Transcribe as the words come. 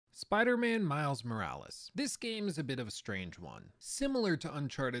Spider-Man Miles Morales. This game is a bit of a strange one. Similar to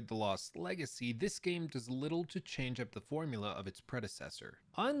Uncharted: The Lost Legacy, this game does little to change up the formula of its predecessor.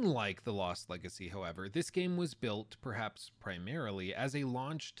 Unlike The Lost Legacy, however, this game was built, perhaps primarily, as a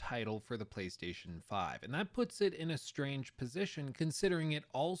launch title for the PlayStation 5, and that puts it in a strange position considering it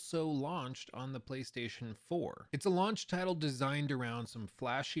also launched on the PlayStation 4. It's a launch title designed around some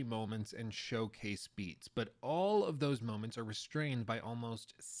flashy moments and showcase beats, but all of those moments are restrained by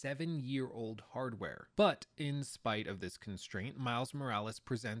almost 7-year-old hardware. But in spite of this constraint, Miles Morales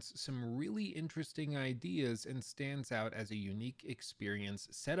presents some really interesting ideas and stands out as a unique experience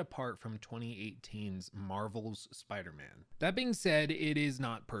set apart from 2018's Marvel's Spider-Man. That being said, it is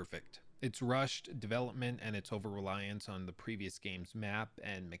not perfect. Its rushed development and its over-reliance on the previous game's map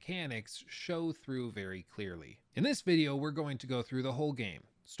and mechanics show through very clearly. In this video, we're going to go through the whole game,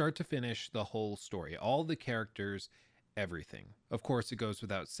 start to finish, the whole story, all the characters, everything. Of course, it goes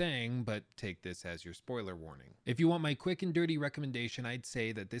without saying, but take this as your spoiler warning. If you want my quick and dirty recommendation, I'd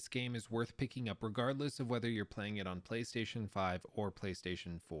say that this game is worth picking up regardless of whether you're playing it on PlayStation 5 or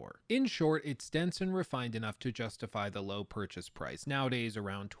PlayStation 4. In short, it's dense and refined enough to justify the low purchase price, nowadays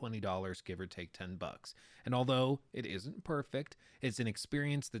around $20, give or take 10 bucks. And although it isn't perfect, it's an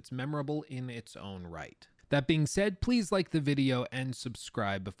experience that's memorable in its own right. That being said, please like the video and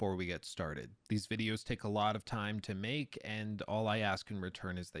subscribe before we get started. These videos take a lot of time to make, and all I ask in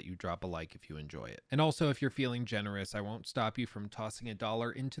return is that you drop a like if you enjoy it. And also, if you're feeling generous, I won't stop you from tossing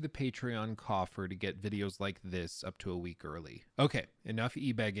 $1 into the Patreon coffer to get videos like this up to a week early. Okay, enough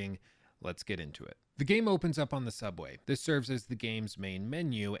e-begging, let's get into it. The game opens up on the subway. This serves as the game's main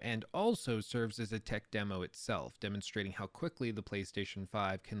menu and also serves as a tech demo itself, demonstrating how quickly the PlayStation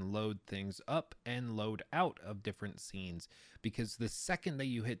 5 can load things up and load out of different scenes, because the second that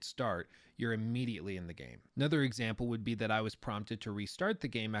you hit start, you're immediately in the game. Another example would be that I was prompted to restart the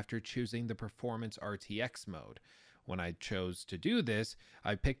game after choosing the Performance RTX mode. When I chose to do this,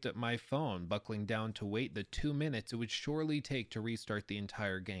 I picked up my phone, buckling down to wait the 2 minutes it would surely take to restart the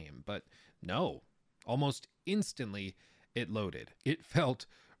entire game. But no. Almost instantly, it loaded. It felt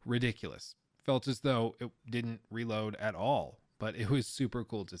ridiculous. Felt as though it didn't reload at all, but it was super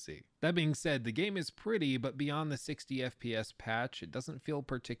cool to see. That being said, the game is pretty, but beyond the 60 FPS patch, it doesn't feel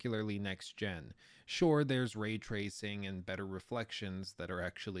particularly next-gen. Sure, there's ray tracing and better reflections that are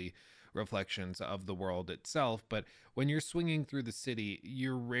actually reflections of the world itself, but when you're swinging through the city,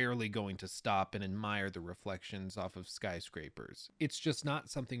 you're rarely going to stop and admire the reflections off of skyscrapers. It's just not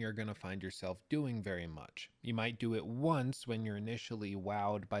something you're going to find yourself doing very much. You might do it once when you're initially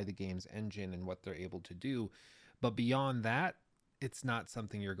wowed by the game's engine and what they're able to do, but beyond that, it's not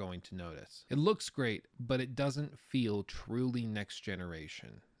something you're going to notice. It looks great, but it doesn't feel truly next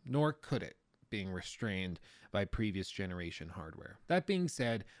generation, nor could it, being restrained by previous generation hardware. That being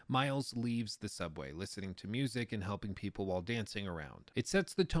said, Miles leaves the subway, listening to music and helping people while dancing around. It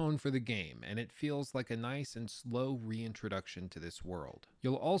sets the tone for the game, and it feels like a nice and slow reintroduction to this world.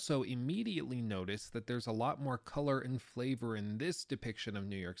 You'll also immediately notice that there's a lot more color and flavor in this depiction of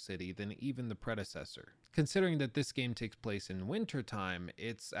New York City than even the predecessor. Considering that this game takes place in wintertime,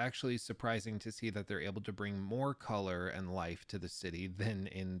 it's actually surprising to see that they're able to bring more color and life to the city than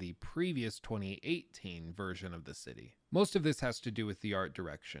in the previous 2018 version of the city. Most of this has to do with the art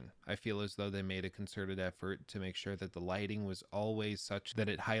direction. I feel as though they made a concerted effort to make sure that the lighting was always such that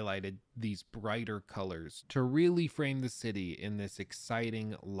it highlighted these brighter colors to really frame the city in this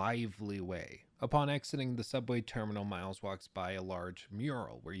exciting, lively way. Upon exiting the subway terminal, Miles walks by a large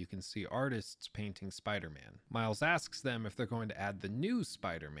mural where you can see artists painting Spider-Man. Miles asks them if they're going to add the new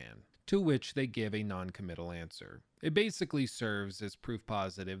Spider-Man, to which they give a non-committal answer. It basically serves as proof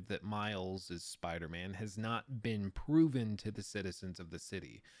positive that Miles' Spider-Man has not been proven to the citizens of the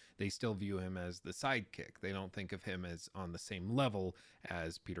city. They still view him as the sidekick. They don't think of him as on the same level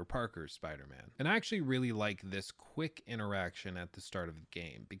as Peter Parker's Spider-Man. And I actually really like this quick interaction at the start of the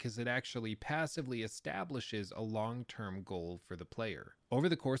game, because it actually passively establishes a long-term goal for the player. Over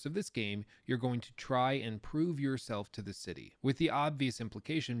the course of this game, you're going to try and prove yourself to the city, with the obvious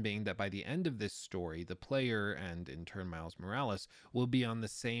implication being that by the end of this story, the player, and in turn Miles Morales, will be on the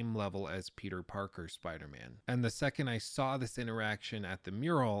same level as Peter Parker's Spider-Man. And the second I saw this interaction at the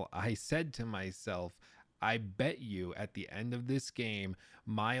mural, I said to myself, I bet you at the end of this game,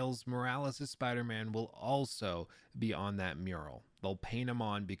 Miles Morales' Spider-Man will also be on that mural. They'll paint him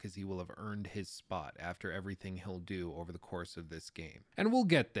on because he will have earned his spot after everything he'll do over the course of this game. And we'll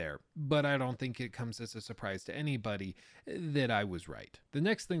get there, but I don't think it comes as a surprise to anybody that I was right. The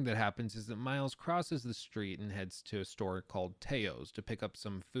next thing that happens is that Miles crosses the street and heads to a store called Teo's to pick up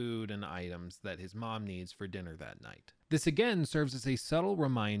some food and items that his mom needs for dinner that night. This again serves as a subtle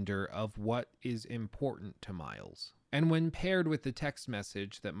reminder of what is important to Miles. And when paired with the text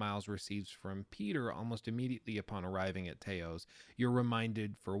message that Miles receives from Peter almost immediately upon arriving at Teo's, you're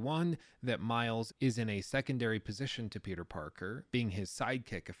reminded, for one, that Miles is in a secondary position to Peter Parker, being his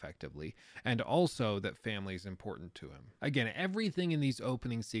sidekick effectively, and also that family is important to him. Again, everything in these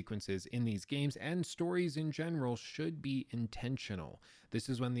opening sequences in these games and stories in general should be intentional. This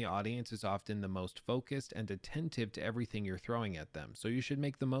is when the audience is often the most focused and attentive to everything you're throwing at them, so you should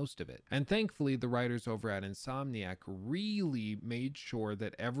make the most of it. And thankfully, the writers over at Insomniac really made sure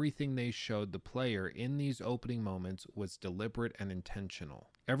that everything they showed the player in these opening moments was deliberate and intentional.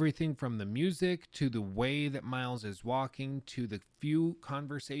 Everything from the music to the way that Miles is walking to the few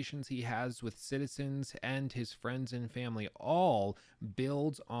conversations he has with citizens and his friends and family all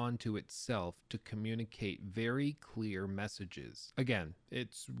builds onto itself to communicate very clear messages. Again,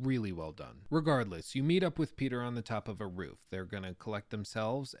 it's really well done. Regardless, you meet up with Peter on the top of a roof. They're going to collect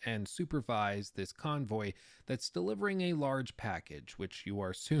themselves and supervise this convoy that's delivering a large package, which you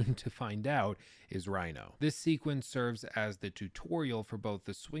are soon to find out is Rhino. This sequence serves as the tutorial for both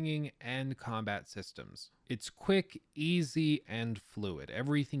the swinging and combat systems. It's quick, easy, and fluid,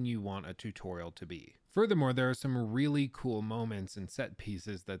 everything you want a tutorial to be. Furthermore, there are some really cool moments and set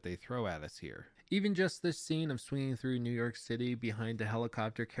pieces that they throw at us here. Even just this scene of swinging through New York City behind a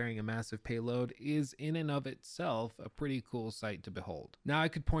helicopter carrying a massive payload is in and of itself a pretty cool sight to behold. Now I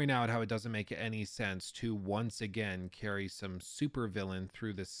could point out how it doesn't make any sense to once again carry some supervillain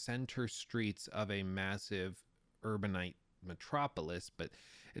through the center streets of a massive urbanite metropolis, but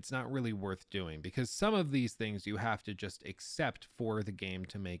it's not really worth doing because some of these things you have to just accept for the game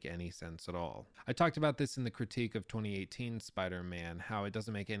to make any sense at all. I talked about this in the critique of 2018 Spider-Man, how it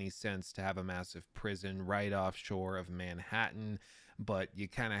doesn't make any sense to have a massive prison right offshore of Manhattan, but you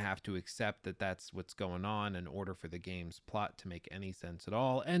kind of have to accept that that's what's going on in order for the game's plot to make any sense at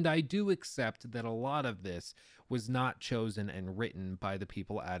all. And I do accept that a lot of this was not chosen and written by the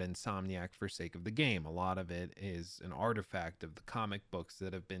people at Insomniac for sake of the game. A lot of it is an artifact of the comic books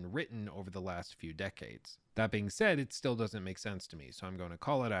that have been written over the last few decades. That being said, it still doesn't make sense to me, so I'm going to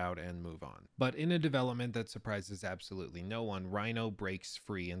call it out and move on. But in a development that surprises absolutely no one, Rhino breaks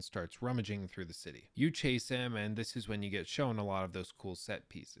free and starts rummaging through the city. You chase him, and this is when you get shown a lot of those cool set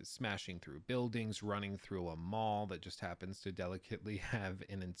pieces, smashing through buildings, running through a mall that just happens to delicately have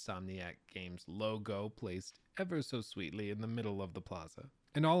an Insomniac Games logo placed ever so sweetly in the middle of the plaza.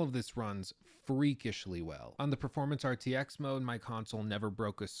 And all of this runs freakishly well. On the Performance RTX mode, my console never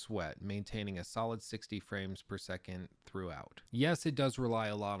broke a sweat, maintaining a solid 60 frames per second throughout. Yes, it does rely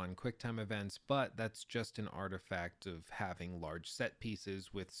a lot on QuickTime events, but that's just an artifact of having large set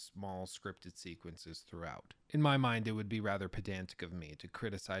pieces with small scripted sequences throughout. In my mind, it would be rather pedantic of me to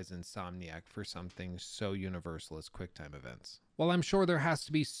criticize Insomniac for something so universal as QuickTime events. While I'm sure there has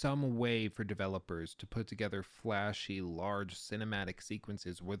to be some way for developers to put together flashy, large cinematic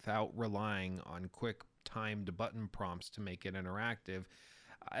sequences without relying on quick timed button prompts to make it interactive,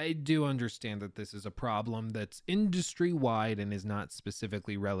 I do understand that this is a problem that's industry-wide and is not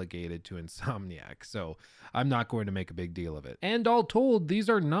specifically relegated to Insomniac, so I'm not going to make a big deal of it. And all told, these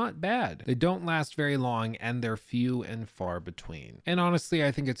are not bad. They don't last very long, and they're few and far between. And honestly,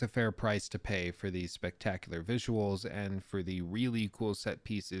 I think it's a fair price to pay for these spectacular visuals and for the really cool set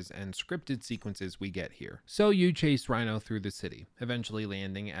pieces and scripted sequences we get here. So you chase Rhino through the city, eventually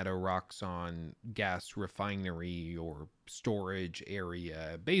landing at a Roxxon gas refinery or storage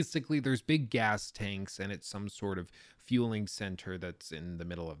area. Basically, there's big gas tanks and it's some sort of fueling center that's in the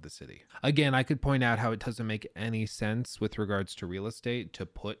middle of the city. Again, I could point out how it doesn't make any sense with regards to real estate to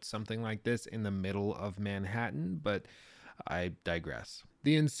put something like this in the middle of Manhattan, but I digress.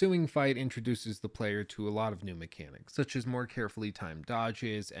 The ensuing fight introduces the player to a lot of new mechanics, such as more carefully timed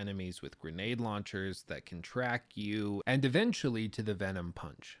dodges, enemies with grenade launchers that can track you, and eventually to the Venom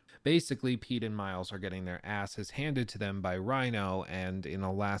Punch. Basically, Pete and Miles are getting their asses handed to them by Rhino, and in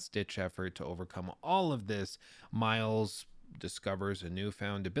a last-ditch effort to overcome all of this, Miles discovers a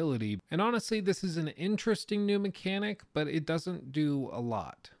newfound ability. And honestly, this is an interesting new mechanic, but it doesn't do a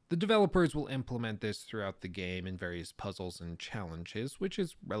lot. The developers will implement this throughout the game in various puzzles and challenges, which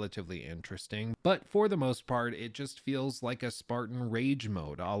is relatively interesting, but for the most part, it just feels like a Spartan rage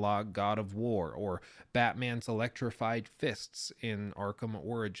mode a la God of War or Batman's electrified fists in Arkham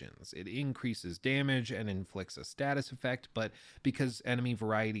Origins. It increases damage and inflicts a status effect, but because enemy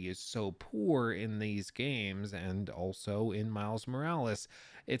variety is so poor in these games and also in Miles Morales,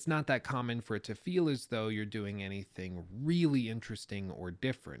 it's not that common for it to feel as though you're doing anything really interesting or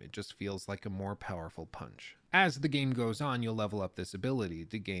different. It just feels like a more powerful punch. As the game goes on, you'll level up this ability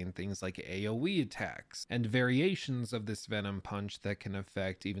to gain things like AoE attacks and variations of this Venom punch that can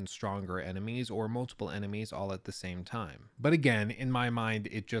affect even stronger enemies or multiple enemies all at the same time. But again, in my mind,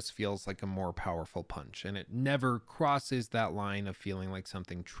 it just feels like a more powerful punch, and it never crosses that line of feeling like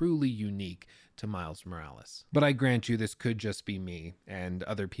something truly unique to Miles Morales. But I grant you, this could just be me, and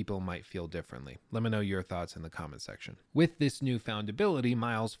other people might feel differently. Let me know your thoughts in the comment section. With this newfound ability,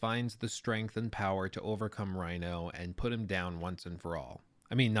 Miles finds the strength and power to overcome Rhino and put him down once and for all.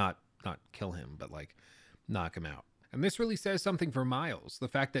 I mean, not kill him, but like knock him out. And this really says something for Miles, the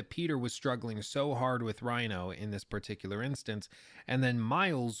fact that Peter was struggling so hard with Rhino in this particular instance, and then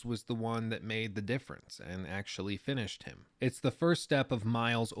Miles was the one that made the difference and actually finished him. It's the first step of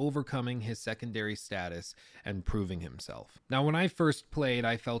Miles overcoming his secondary status and proving himself. Now, when I first played,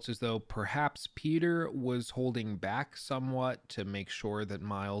 I felt as though perhaps Peter was holding back somewhat to make sure that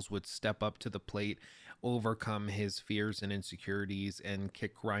Miles would step up to the plate, overcome his fears and insecurities, and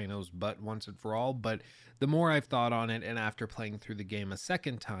kick Rhino's butt once and for all. But the more I've thought on it, and after playing through the game a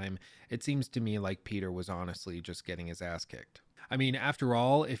second time, it seems to me like Peter was honestly just getting his ass kicked. I mean, after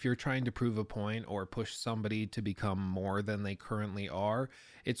all, if you're trying to prove a point or push somebody to become more than they currently are,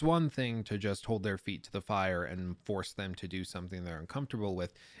 it's one thing to just hold their feet to the fire and force them to do something they're uncomfortable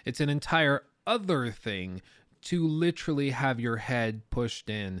with. It's an entire other thing to literally have your head pushed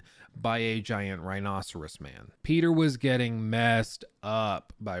in by a giant rhinoceros man. Peter was getting messed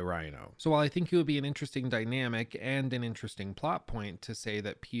up by Rhino. So while I think it would be an interesting dynamic and an interesting plot point to say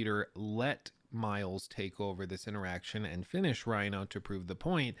that Peter let Miles take over this interaction and finish Rhino to prove the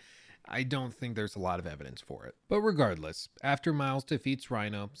point, I don't think there's a lot of evidence for it. But regardless, after Miles defeats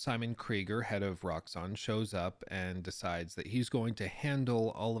Rhino, Simon Krieger, head of Roxxon, shows up and decides that he's going to handle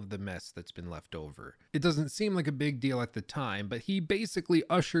all of the mess that's been left over. It doesn't seem like a big deal at the time, but he basically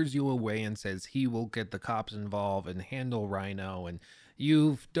ushers you away and says he will get the cops involved and handle Rhino, and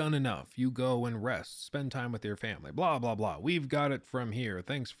you've done enough. You go and rest, spend time with your family, blah, blah, blah. We've got it from here.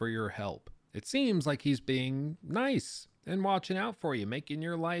 Thanks for your help. It seems like he's being nice and watching out for you, making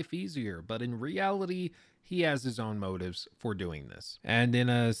your life easier, but in reality, he has his own motives for doing this. And in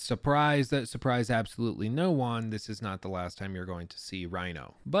a surprise that surprised absolutely no one, this is not the last time you're going to see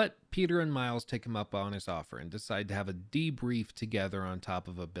Rhino. But Peter and Miles take him up on his offer and decide to have a debrief together on top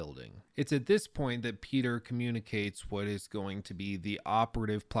of a building. It's at this point that Peter communicates what is going to be the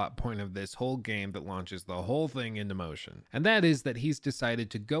operative plot point of this whole game that launches the whole thing into motion. And that is that he's decided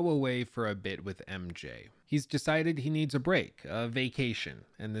to go away for a bit with MJ. He's decided he needs a break, a vacation,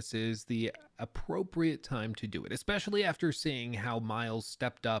 and this is the appropriate time to do it, especially after seeing how Miles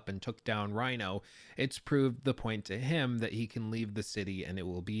stepped up and took down Rhino. It's proved the point to him that he can leave the city and it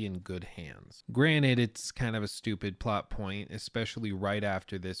will be in good hands. Granted, it's kind of a stupid plot point, especially right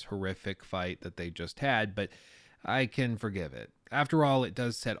after this horrific fight that they just had, but I can forgive it. After all, it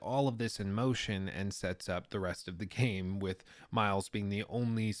does set all of this in motion and sets up the rest of the game, with Miles being the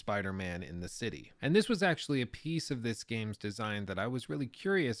only Spider-Man in the city. And this was actually a piece of this game's design that I was really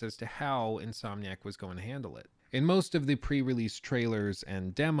curious as to how Insomniac was going to handle it. In most of the pre-release trailers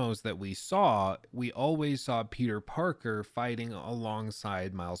and demos that we saw, we always saw Peter Parker fighting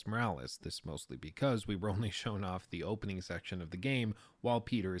alongside Miles Morales. This mostly because we were only shown off the opening section of the game while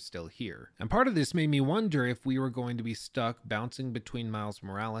Peter is still here. And part of this made me wonder if we were going to be stuck bouncing between Miles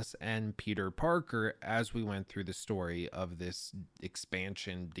Morales and Peter Parker as we went through the story of this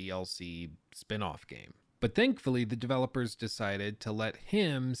expansion DLC spin-off game. But thankfully, the developers decided to let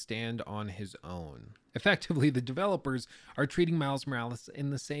him stand on his own. Effectively, the developers are treating Miles Morales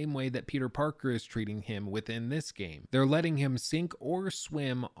in the same way that Peter Parker is treating him within this game. They're letting him sink or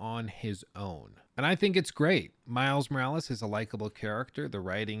swim on his own. And I think it's great. Miles Morales is a likable character, the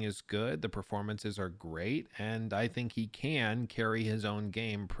writing is good, the performances are great, and I think he can carry his own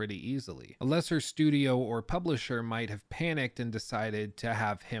game pretty easily. A lesser studio or publisher might have panicked and decided to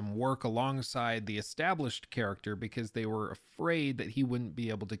have him work alongside the established character because they were afraid that he wouldn't be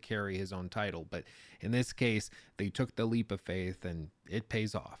able to carry his own title, but in this case, they took the leap of faith and it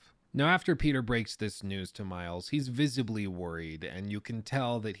pays off. Now, after Peter breaks this news to Miles, he's visibly worried, and you can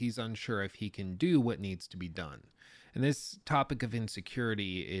tell that he's unsure if he can do what needs to be done. And this topic of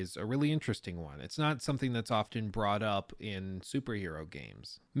insecurity is a really interesting one. It's not something that's often brought up in superhero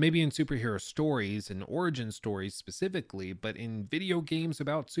games. Maybe in superhero stories and origin stories specifically, but in video games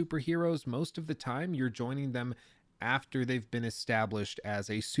about superheroes, most of the time you're joining them after they've been established as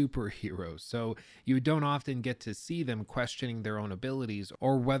a superhero. So you don't often get to see them questioning their own abilities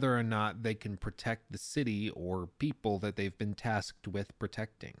or whether or not they can protect the city or people that they've been tasked with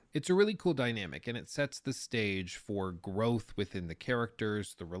protecting. It's a really cool dynamic, and it sets the stage for growth within the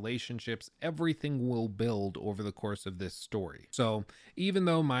characters, the relationships. Everything will build over the course of this story. So even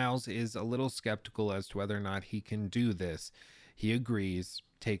though Miles is a little skeptical as to whether or not he can do this, he agrees,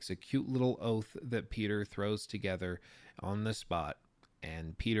 takes a cute little oath that Peter throws together on the spot,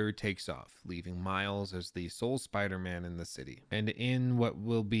 and Peter takes off, leaving Miles as the sole Spider-Man in the city. And in what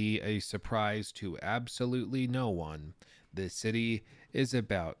will be a surprise to absolutely no one, the city is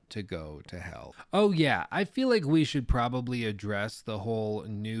about to go to hell. Oh yeah, I feel like we should probably address the whole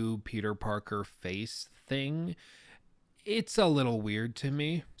new Peter Parker face thing. It's a little weird to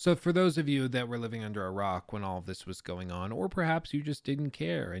me. So for those of you that were living under a rock when all of this was going on, or perhaps you just didn't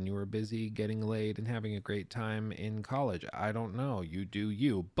care and you were busy getting laid and having a great time in college, I don't know, you do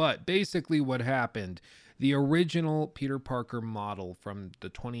you. But basically what happened, the original Peter Parker model from the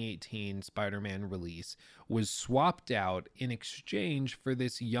 2018 Spider-Man release was swapped out in exchange for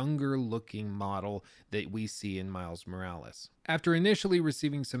this younger looking model that we see in Miles Morales. After initially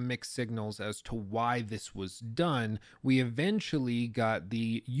receiving some mixed signals as to why this was done, we eventually got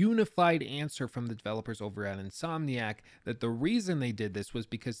the unified answer from the developers over at Insomniac that the reason they did this was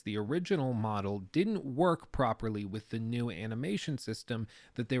because the original model didn't work properly with the new animation system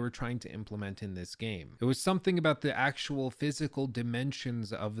that they were trying to implement in this game. It was something about the actual physical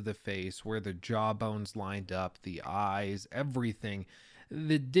dimensions of the face, where the jawbones lined up, the eyes, everything,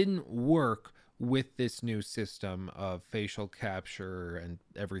 that didn't work with this new system of facial capture and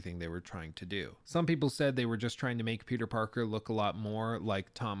everything they were trying to do. Some people said they were just trying to make Peter Parker look a lot more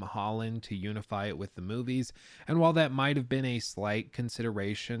like Tom Holland to unify it with the movies, and while that might have been a slight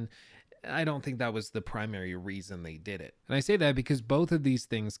consideration, I don't think that was the primary reason they did it. And I say that because both of these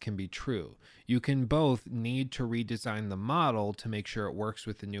things can be true. You can both need to redesign the model to make sure it works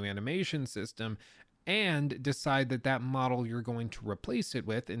with the new animation system, and decide that that model you're going to replace it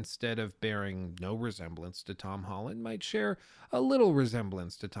with, instead of bearing no resemblance to Tom Holland, might share a little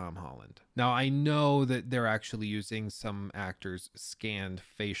resemblance to Tom Holland. Now, I know that they're actually using some actors' scanned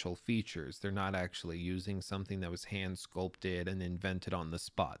facial features. They're not actually using something that was hand sculpted and invented on the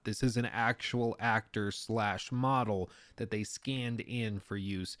spot. This is an actual actor / model that they scanned in for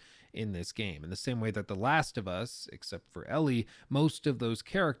use in this game. In the same way that The Last of Us, except for Ellie, most of those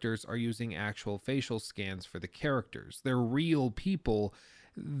characters are using actual facial scans for the characters. They're real people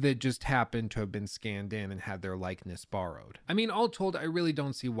that just happen to have been scanned in and had their likeness borrowed. I mean, all told, I really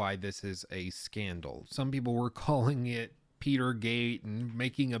don't see why this is a scandal. Some people were calling it Petergate and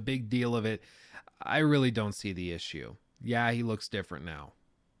making a big deal of it. I really don't see the issue. Yeah, he looks different now.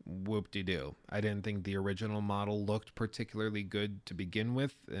 Whoop-de-doo. I didn't think the original model looked particularly good to begin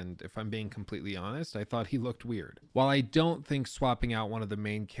with, and if I'm being completely honest, I thought he looked weird. While I don't think swapping out one of the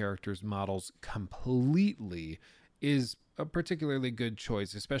main character's models completely is a particularly good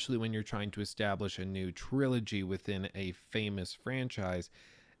choice, especially when you're trying to establish a new trilogy within a famous franchise,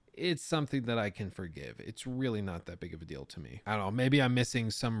 it's something that I can forgive. It's really not that big of a deal to me. I don't know, maybe I'm missing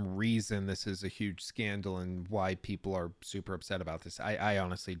some reason this is a huge scandal and why people are super upset about this. I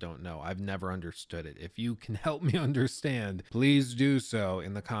honestly don't know. I've never understood it. If you can help me understand, please do so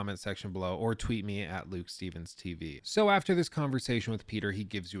in the comment section below, or tweet me at Luke Stevens TV. So after this conversation with Peter, he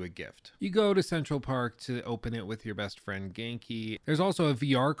gives you a gift. You go to Central Park to open it with your best friend Ganke. There's also a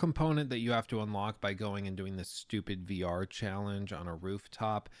VR component that you have to unlock by going and doing this stupid VR challenge on a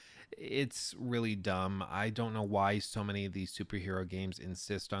rooftop. It's really dumb. I don't know why so many of these superhero games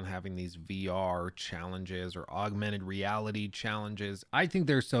insist on having these VR challenges or augmented reality challenges. I think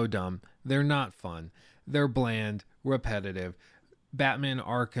they're so dumb. They're not fun. They're bland, repetitive. Batman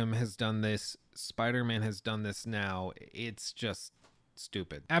Arkham has done this. Spider-Man has done this now. It's just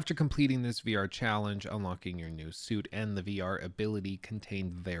stupid. After completing this VR challenge, unlocking your new suit, and the VR ability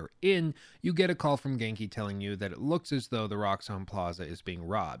contained therein, you get a call from Ganke telling you that it looks as though the Roxxon Plaza is being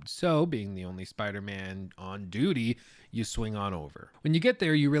robbed. So, being the only Spider-Man on duty, you swing on over. When you get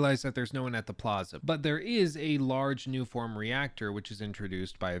there, you realize that there's no one at the plaza, but there is a large Nuform reactor which is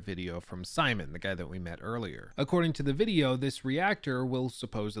introduced by a video from Simon, the guy that we met earlier. According to the video, this reactor will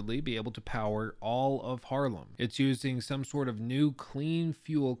supposedly be able to power all of Harlem. It's using some sort of new clean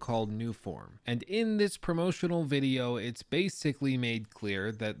fuel called Nuform. And in this promotional video, it's basically made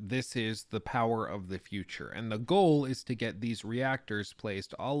clear that this is the power of the future, and the goal is to get these reactors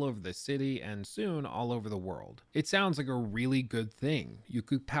placed all over the city and soon all over the world. It sounds like a really good thing. You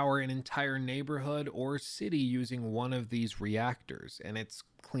could power an entire neighborhood or city using one of these reactors, and it's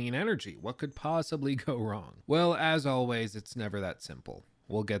clean energy. What could possibly go wrong? Well, as always, it's never that simple.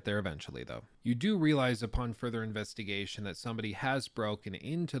 We'll get there eventually, though. You do realize upon further investigation that somebody has broken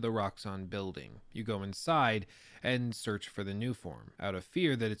into the Roxxon building. You go inside and search for the Nuform, out of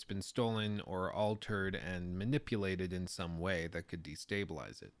fear that it's been stolen or altered and manipulated in some way that could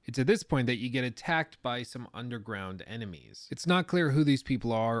destabilize it. It's at this point that you get attacked by some underground enemies. It's not clear who these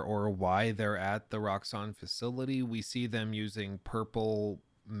people are or why they're at the Roxxon facility. We see them using purple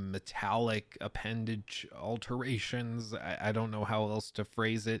metallic appendage alterations. I don't know how else to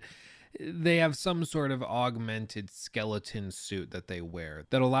phrase it. They have some sort of augmented skeleton suit that they wear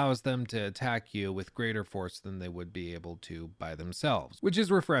that allows them to attack you with greater force than they would be able to by themselves, which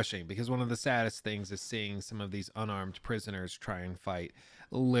is refreshing because one of the saddest things is seeing some of these unarmed prisoners try and fight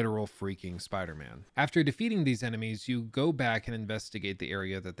literal freaking Spider-Man. After defeating these enemies, you go back and investigate the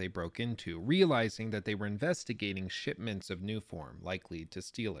area that they broke into, realizing that they were investigating shipments of Nuform, likely to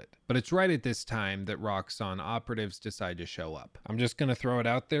steal it. But it's right at this time that Roxxon operatives decide to show up. I'm just gonna throw it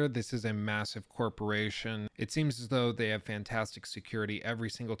out there, this is a massive corporation. It seems as though they have fantastic security every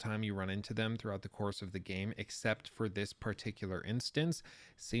single time you run into them throughout the course of the game, except for this particular instance.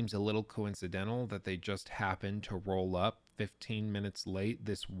 Seems a little coincidental that they just happened to roll up 15 minutes late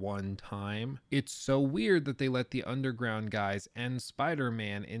this one time. It's so weird that they let the underground guys and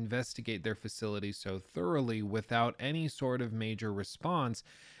Spider-Man investigate their facility so thoroughly without any sort of major response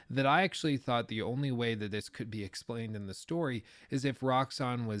that I actually thought the only way that this could be explained in the story is if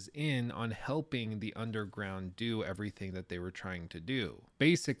Roxxon was in on helping the underground do everything that they were trying to do.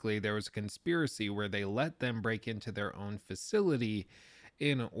 Basically, there was a conspiracy where they let them break into their own facility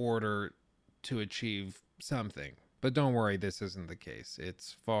in order to achieve something. But don't worry, this isn't the case.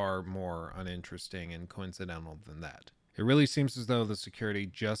 It's far more uninteresting and coincidental than that. It really seems as though the security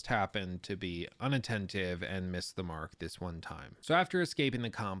just happened to be unattentive and missed the mark this one time. So after escaping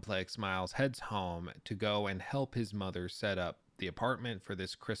the complex, Miles heads home to go and help his mother set up the apartment for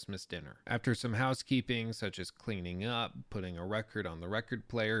this Christmas dinner. After some housekeeping, such as cleaning up, putting a record on the record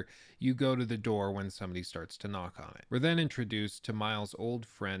player, you go to the door when somebody starts to knock on it. We're then introduced to Miles' old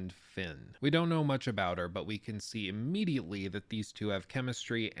friend, Finn. We don't know much about her, but we can see immediately that these two have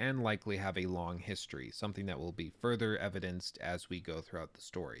chemistry and likely have a long history, something that will be further evidenced as we go throughout the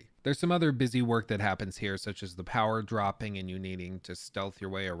story. There's some other busy work that happens here, such as the power dropping and you needing to stealth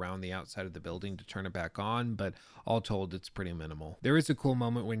your way around the outside of the building to turn it back on, but all told, it's pretty minimal. There is a cool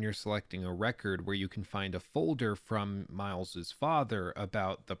moment when you're selecting a record where you can find a folder from Miles's father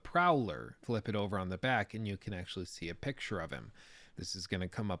about the Prowler. Flip it over on the back and you can actually see a picture of him. This is going to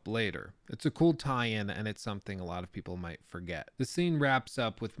come up later. It's a cool tie-in and it's something a lot of people might forget. The scene wraps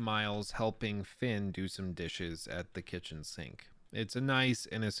up with Miles helping Finn do some dishes at the kitchen sink. It's a nice,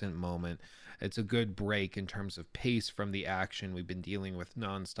 innocent moment. It's a good break in terms of pace from the action we've been dealing with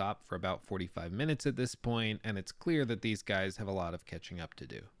nonstop for about 45 minutes at this point, and it's clear that these guys have a lot of catching up to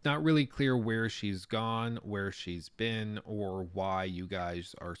do. Not really clear where she's gone, where she's been, or why you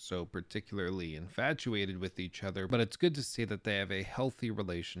guys are so particularly infatuated with each other, but it's good to see that they have a healthy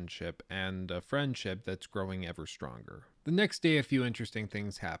relationship and a friendship that's growing ever stronger. The next day, a few interesting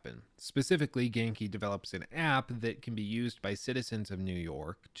things happen. Specifically, Genki develops an app that can be used by citizens of New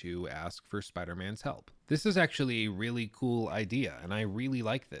York to ask for Spider-Man's help. This is actually a really cool idea, and I really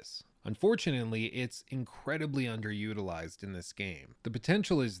like this. Unfortunately, it's incredibly underutilized in this game. The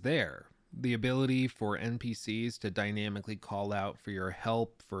potential is there. The ability for NPCs to dynamically call out for your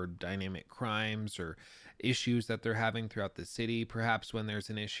help for dynamic crimes or issues that they're having throughout the city. Perhaps when there's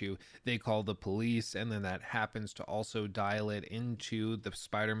an issue, they call the police, and then that happens to also dial it into the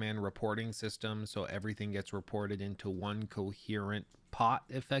Spider-Man reporting system, so everything gets reported into one coherent pot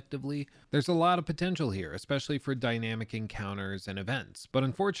effectively. There's a lot of potential here, especially for dynamic encounters and events, but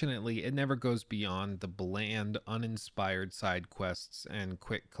unfortunately it never goes beyond the bland, uninspired side quests and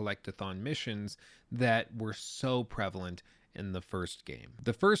quick collect-a-thon missions that were so prevalent in the first game.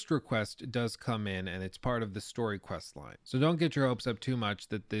 The first request does come in and it's part of the story quest line, so don't get your hopes up too much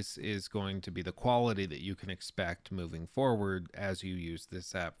that this is going to be the quality that you can expect moving forward as you use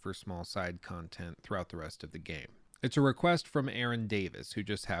this app for small side content throughout the rest of the game. It's a request from Aaron Davis, who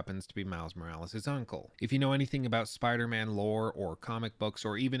just happens to be Miles Morales' uncle. If you know anything about Spider-Man lore or comic books,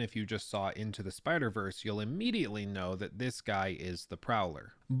 or even if you just saw Into the Spider-Verse, you'll immediately know that this guy is the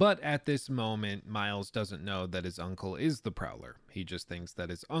Prowler. But at this moment, Miles doesn't know that his uncle is the Prowler. He just thinks that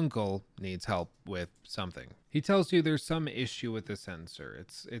his uncle needs help with something. He tells you there's some issue with the sensor.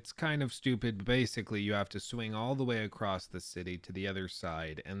 It's kind of stupid, but basically you have to swing all the way across the city to the other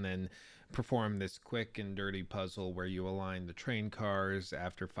side and then perform this quick and dirty puzzle where you align the train cars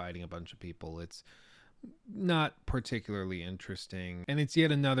after fighting a bunch of people. It's not particularly interesting, and it's yet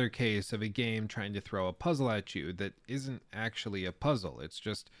another case of a game trying to throw a puzzle at you that isn't actually a puzzle. It's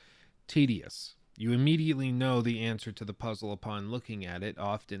just tedious. You immediately know the answer to the puzzle upon looking at it.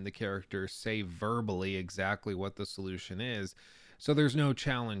 Often the characters say verbally exactly what the solution is, so there's no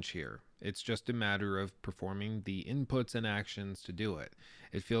challenge here. It's just a matter of performing the inputs and actions to do it.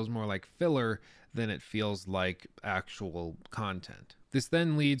 It feels more like filler than it feels like actual content. This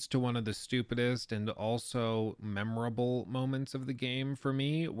then leads to one of the stupidest and also memorable moments of the game for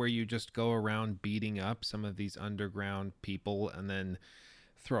me, where you just go around beating up some of these underground people and then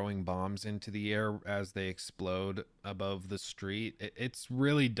throwing bombs into the air as they explode above the street. It's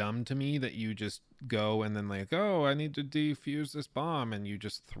really dumb to me that you just go and then like, oh, I need to defuse this bomb, and you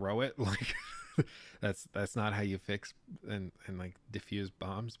just throw it. Like that's not how you fix and like diffuse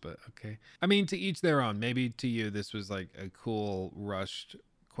bombs, but okay. I mean, to each their own. Maybe to you this was like a cool rushed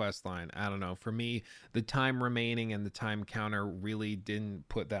quest line. I don't know. For me, the time remaining and the time counter really didn't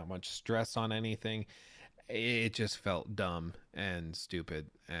put that much stress on anything. It just felt dumb and stupid,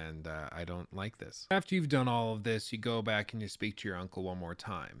 and I don't like this. After you've done all of this, you go back and you speak to your uncle one more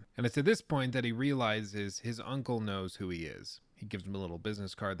time. And it's at this point that he realizes his uncle knows who he is. He gives him a little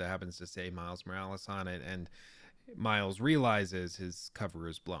business card that happens to say Miles Morales on it, and Miles realizes his cover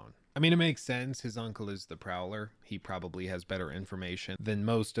is blown. I mean, it makes sense. His uncle is the Prowler. He probably has better information than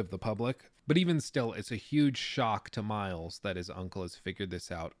most of the public. But even still, it's a huge shock to Miles that his uncle has figured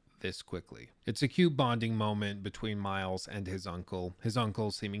this out this quickly. It's a cute bonding moment between Miles and his uncle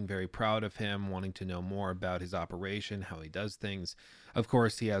seeming very proud of him, wanting to know more about his operation, how he does things. Of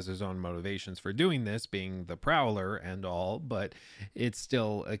course, he has his own motivations for doing this, being the Prowler and all, but it's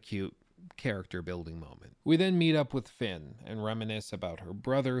still a cute character building moment. We then meet up with Finn and reminisce about her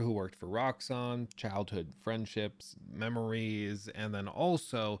brother who worked for Roxxon, childhood friendships, memories, and then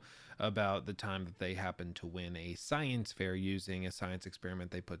also about the time that they happened to win a science fair using a science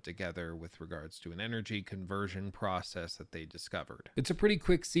experiment they put together with regards to an energy conversion process that they discovered. It's a pretty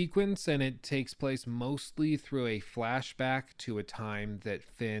quick sequence, and it takes place mostly through a flashback to a time that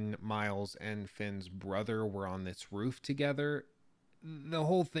Finn, Miles, and Finn's brother were on this roof together. The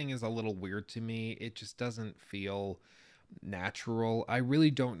whole thing is a little weird to me. It just doesn't feel natural. I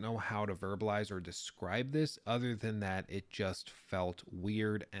really don't know how to verbalize or describe this other than that it just felt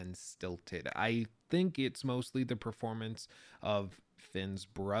weird and stilted. I think it's mostly the performance of Finn's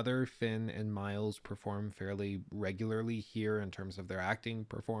brother. Finn and Miles perform fairly regularly here in terms of their acting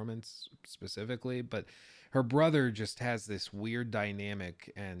performance specifically, but her brother just has this weird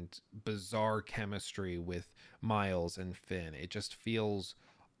dynamic and bizarre chemistry with Miles and Finn. It just feels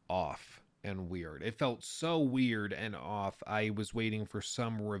off and weird. It felt so weird and off. I was waiting for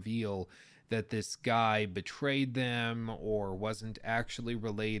some reveal that this guy betrayed them or wasn't actually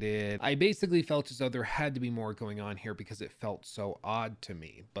related. I basically felt as though there had to be more going on here because it felt so odd to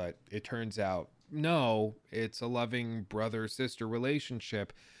me. But it turns out, no, it's a loving brother-sister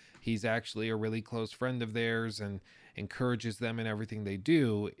relationship. He's actually a really close friend of theirs and encourages them in everything they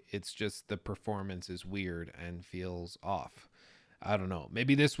do. It's just the performance is weird and feels off. I don't know.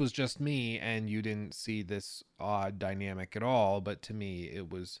 Maybe this was just me and you didn't see this odd dynamic at all, but to me it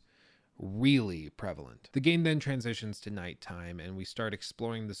was really prevalent. The game then transitions to nighttime and we start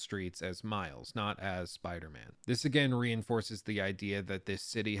exploring the streets as Miles, not as Spider-Man. This again reinforces the idea that this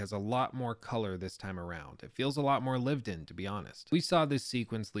city has a lot more color this time around. It feels a lot more lived in, to be honest. We saw this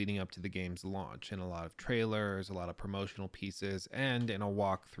sequence leading up to the game's launch in a lot of trailers, a lot of promotional pieces, and in a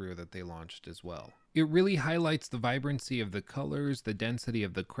walkthrough that they launched as well. It really highlights the vibrancy of the colors, the density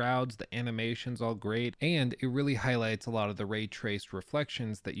of the crowds, the animation's all great, and it really highlights a lot of the ray traced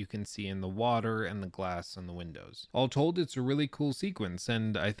reflections that you can see in the water and the glass on the windows. All told, it's a really cool sequence,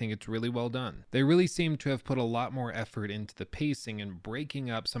 and I think it's really well done. They really seem to have put a lot more effort into the pacing and breaking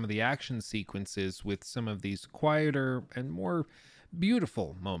up some of the action sequences with some of these quieter and more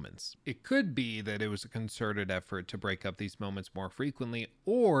beautiful moments. It could be that it was a concerted effort to break up these moments more frequently,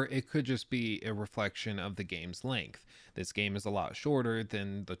 or it could just be a reflection of the game's length. This game is a lot shorter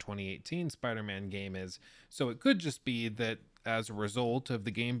than the 2018 Spider-Man game is, so it could just be that as a result of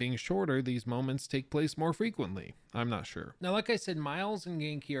the game being shorter, these moments take place more frequently. I'm not sure. Now, like I said, Miles and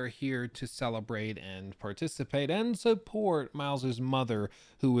Genki are here to celebrate and participate and support Miles's mother,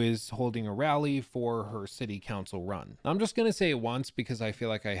 who is holding a rally for her city council run. I'm just gonna say it once because I feel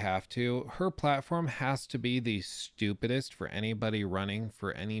like I have to. Her platform has to be the stupidest for anybody running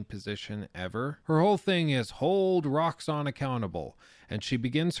for any position ever. Her whole thing is hold Roxxon accountable, and she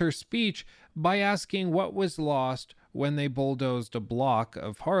begins her speech by asking what was lost when they bulldozed a block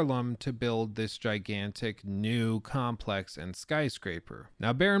of Harlem to build this gigantic new complex and skyscraper.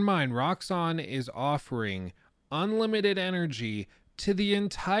 Now bear in mind, Roxxon is offering unlimited energy to the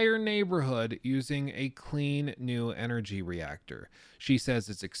entire neighborhood using a clean new energy reactor. She says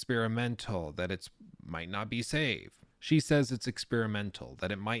it's experimental, that it might not be safe. She says it's experimental,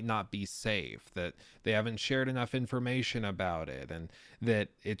 that it might not be safe, that they haven't shared enough information about it, and that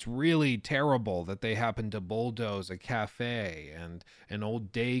it's really terrible that they happen to bulldoze a cafe and an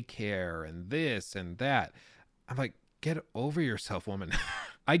old daycare and this and that. I'm like, get over yourself, woman.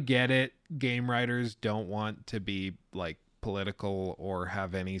 I get it. Game writers don't want to be like political or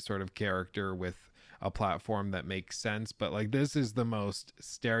have any sort of character with a platform that makes sense, but like this is the most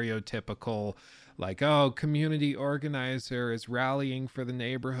stereotypical, like, oh, community organizer is rallying for the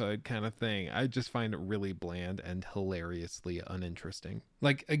neighborhood kind of thing. I just find it really bland and hilariously uninteresting.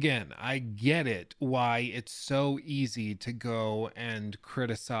 Like, again, I get it why it's so easy to go and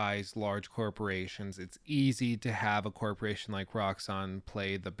criticize large corporations. It's easy to have a corporation like Roxxon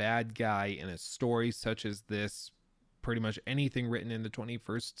play the bad guy in a story such as this. Pretty much anything written in the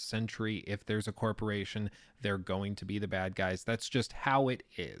 21st century, if there's a corporation, they're going to be the bad guys. That's just how it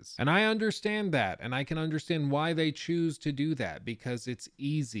is. And I understand that, and I can understand why they choose to do that, because it's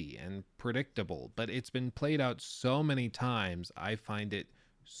easy and predictable, but it's been played out so many times, I find it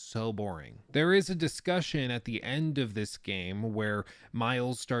so boring. There is a discussion at the end of this game where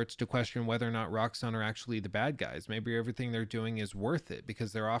Miles starts to question whether or not Roxxon are actually the bad guys. Maybe everything they're doing is worth it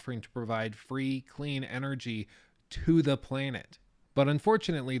because they're offering to provide free, clean energy to the planet. But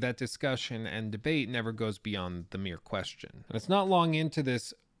unfortunately, that discussion and debate never goes beyond the mere question. And it's not long into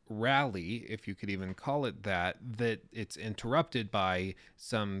this rally, if you could even call it that it's interrupted by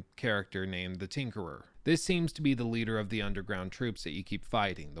some character named the Tinkerer. This seems to be the leader of the underground troops that you keep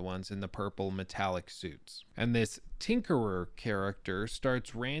fighting, the ones in the purple metallic suits. And this Tinkerer character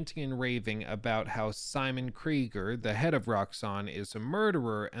starts ranting and raving about how Simon Krieger, the head of Roxxon, is a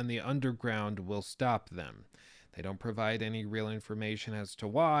murderer and the underground will stop them. They don't provide any real information as to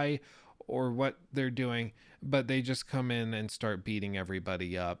why or what they're doing, but they just come in and start beating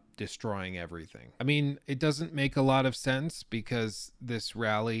everybody up, destroying everything. I mean, it doesn't make a lot of sense because this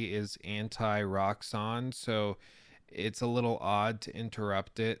rally is anti-Roxxon, so it's a little odd to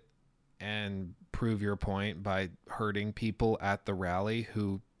interrupt it and prove your point by hurting people at the rally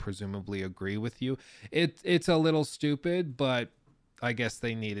who presumably agree with you. It's a little stupid, but I guess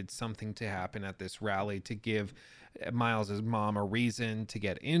they needed something to happen at this rally to give Miles's mom a reason to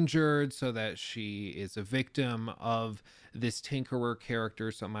get injured so that she is a victim of this Tinkerer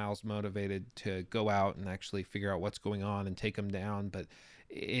character. So Miles motivated to go out and actually figure out what's going on and take him down. But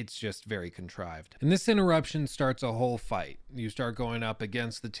it's just very contrived. And this interruption starts a whole fight. You start going up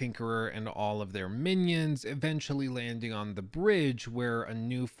against the Tinkerer and all of their minions, eventually landing on the bridge where a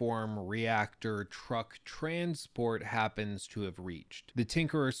new form reactor truck transport happens to have reached. The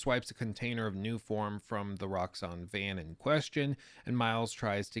Tinkerer swipes a container of new form from the Roxxon van in question, and Miles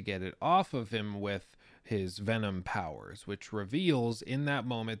tries to get it off of him with his venom powers, which reveals in that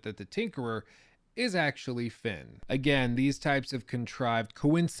moment that the Tinkerer is actually Finn. Again, these types of contrived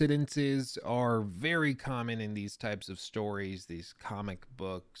coincidences are very common in these types of stories, these comic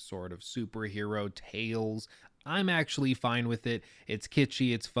book sort of superhero tales. I'm actually fine with it. It's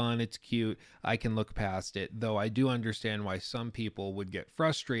kitschy, it's fun, it's cute. I can look past it, though I do understand why some people would get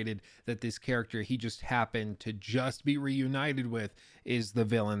frustrated that this character he just happened to just be reunited with is the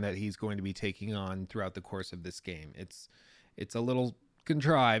villain that he's going to be taking on throughout the course of this game. It's a little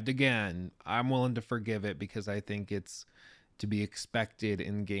contrived. Again, I'm willing to forgive it because I think it's to be expected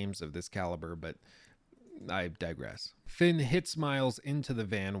in games of this caliber, but I digress. Finn hits Miles into the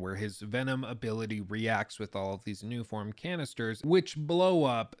van where his venom ability reacts with all of these new form canisters, which blow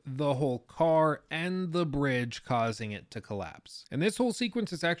up the whole car and the bridge, causing it to collapse. And this whole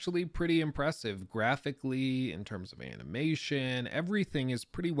sequence is actually pretty impressive graphically, in terms of animation. Everything is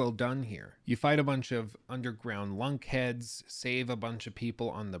pretty well done here. You fight a bunch of underground lunkheads, save a bunch of people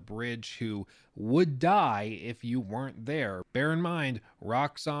on the bridge who would die if you weren't there. Bear in mind,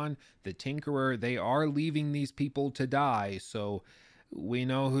 Roxxon, the Tinkerer, they are leaving these people to die, so we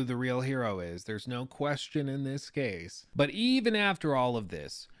know who the real hero is. There's no question in this case. But even after all of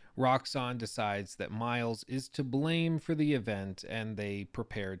this, Roxxon decides that Miles is to blame for the event, and they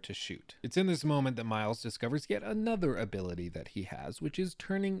prepare to shoot. It's in this moment that Miles discovers yet another ability that he has, which is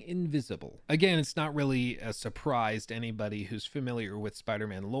turning invisible. Again, it's not really a surprise to anybody who's familiar with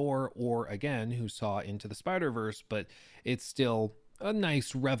Spider-Man lore, or again, who saw Into the Spider-Verse, but it's still a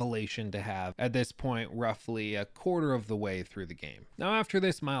nice revelation to have at this point, roughly a quarter of the way through the game. Now after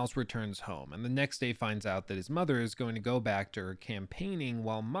this, Miles returns home, and the next day finds out that his mother is going to go back to her campaigning,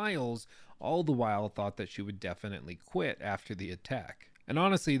 while Miles all the while thought that she would definitely quit after the attack. And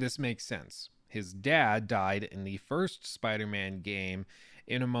honestly, this makes sense. His dad died in the first Spider-Man game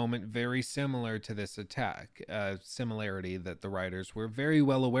in a moment very similar to this attack, a similarity that the writers were very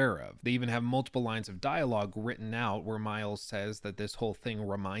well aware of. They even have multiple lines of dialogue written out where Miles says that this whole thing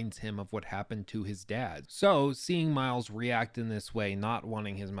reminds him of what happened to his dad. So seeing Miles react in this way, not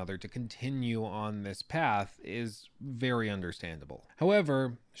wanting his mother to continue on this path, is very understandable.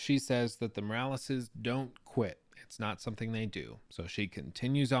 However, she says that the Moraleses don't quit. It's not something they do. So she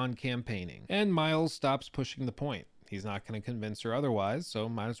continues on campaigning, and Miles stops pushing the point. He's not going to convince her otherwise, so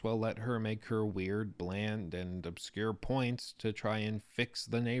might as well let her make her weird, bland, and obscure points to try and fix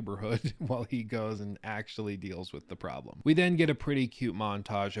the neighborhood while he goes and actually deals with the problem. We then get a pretty cute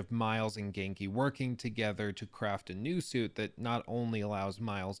montage of Miles and Ganke working together to craft a new suit that not only allows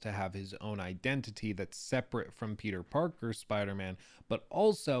Miles to have his own identity that's separate from Peter Parker's Spider-Man, but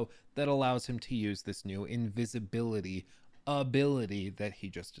also that allows him to use this new invisibility ability that he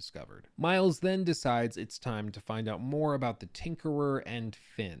just discovered. Miles then decides it's time to find out more about the Tinkerer and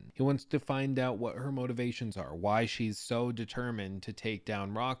Phin. He wants to find out what her motivations are, why she's so determined to take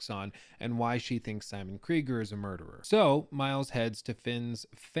down Roxxon, and why she thinks Simon Krieger is a murderer. So Miles heads to Phin's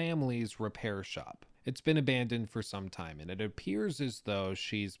family's repair shop. It's been abandoned for some time, and it appears as though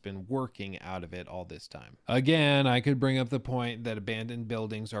she's been working out of it all this time. Again, I could bring up the point that abandoned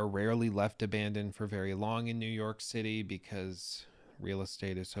buildings are rarely left abandoned for very long in New York City because real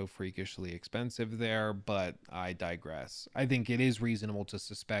estate is so freakishly expensive there, but I digress. I think it is reasonable to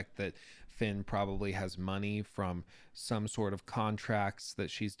suspect that Phin probably has money from some sort of contracts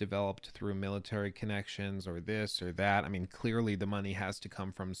that she's developed through military connections or this or that. I mean, clearly the money has to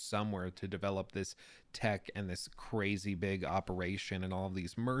come from somewhere to develop this tech and this crazy big operation and all of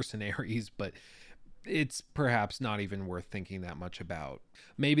these mercenaries, but it's perhaps not even worth thinking that much about.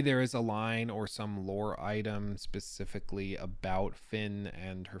 Maybe there is a line or some lore item specifically about Phin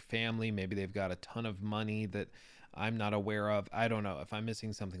and her family. Maybe they've got a ton of money that I'm not aware of. I don't know. If I'm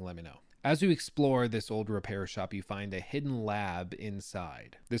missing something, let me know. As you explore this old repair shop, you find a hidden lab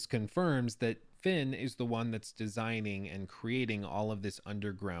inside. This confirms that Phin is the one that's designing and creating all of this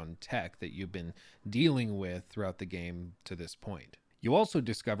underground tech that you've been dealing with throughout the game to this point. You also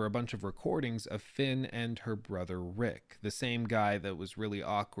discover a bunch of recordings of Phin and her brother Rick, the same guy that was really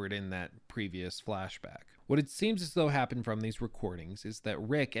awkward in that previous flashback. What it seems as though happened from these recordings is that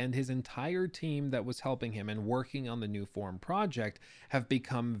Rick and his entire team that was helping him and working on the Nuform project have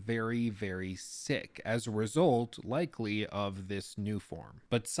become very, very sick as a result, likely, of this Nuform.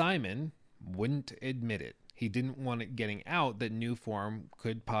 But Simon wouldn't admit it. He didn't want it getting out that Nuform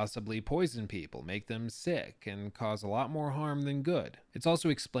could possibly poison people, make them sick, and cause a lot more harm than good. It's also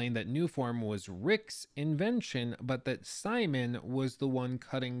explained that Nuform was Rick's invention, but that Simon was the one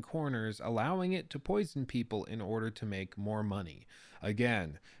cutting corners, allowing it to poison people in order to make more money.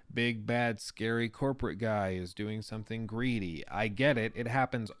 Again, big, bad, scary corporate guy is doing something greedy. I get it. It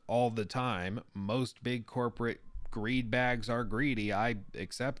happens all the time. Most big corporate greed bags are greedy. I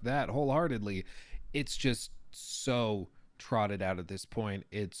accept that wholeheartedly. It's just so trotted out at this point.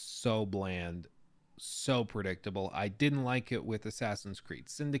 It's so bland, so predictable. I didn't like it with Assassin's Creed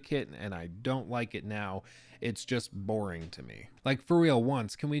Syndicate, and I don't like it now. It's just boring to me. Like, for real,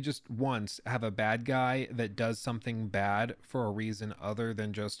 can we just once have a bad guy that does something bad for a reason other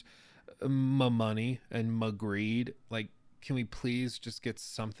than just my money and my greed? Like, can we please just get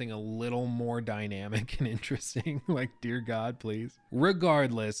something a little more dynamic and interesting? Like, dear God, please.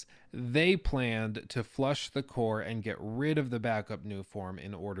 Regardless, they planned to flush the core and get rid of the backup Nuform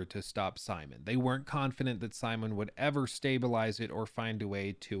in order to stop Simon. They weren't confident that Simon would ever stabilize it or find a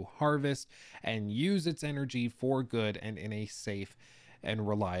way to harvest and use its energy for good and in a safe and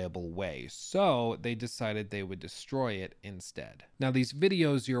reliable way. So they decided they would destroy it instead. Now, these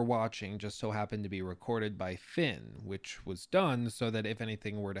videos you're watching just so happen to be recorded by Phin, which was done so that if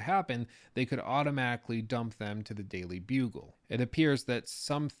anything were to happen, they could automatically dump them to the Daily Bugle. It appears that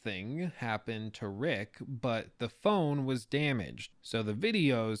something happened to Rick, but the phone was damaged, so the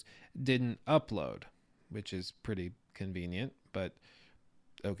videos didn't upload, which is pretty convenient, but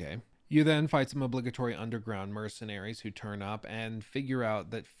Okay. You then fight some obligatory underground mercenaries who turn up and figure out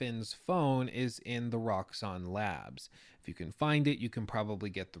that Finn's phone is in the Roxxon labs. If you can find it, you can probably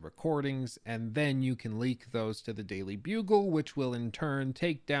get the recordings, and then you can leak those to the Daily Bugle, which will in turn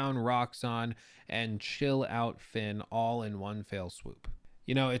take down Roxxon and chill out Finn all in one fell swoop.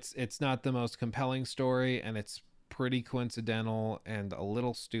 You know, it's not the most compelling story, and it's pretty coincidental and a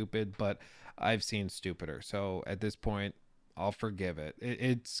little stupid, but I've seen stupider. So at this point, I'll forgive it.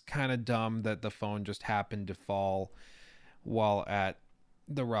 It's kind of dumb that the phone just happened to fall while at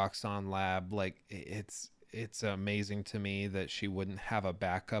the Roxxon lab. Like, it's amazing to me that she wouldn't have a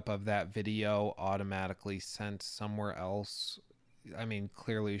backup of that video automatically sent somewhere else. I mean,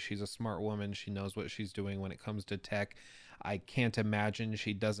 clearly she's a smart woman. She knows what she's doing when it comes to tech. I can't imagine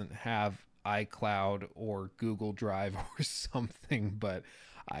she doesn't have iCloud or Google Drive or something, but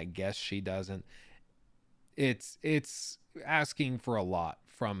I guess she doesn't. It's asking for a lot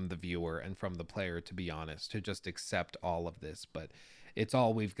from the viewer and from the player, to be honest, to just accept all of this, but it's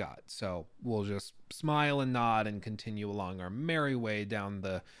all we've got. So we'll just smile and nod and continue along our merry way down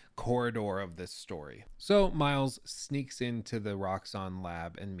the corridor of this story. So Miles sneaks into the Roxxon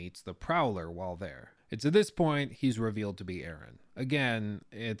lab and meets the Prowler while there. It's at this point he's revealed to be Aaron. Again,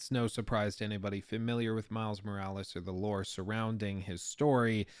 it's no surprise to anybody familiar with Miles Morales or the lore surrounding his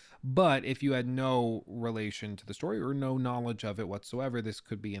story, but if you had no relation to the story or no knowledge of it whatsoever, this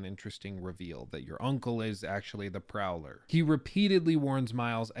could be an interesting reveal that your uncle is actually the Prowler. He repeatedly warns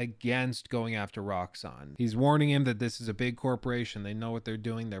Miles against going after Roxxon. He's warning him that this is a big corporation, they know what they're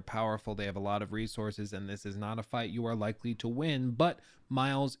doing, they're powerful, they have a lot of resources, and this is not a fight you are likely to win, but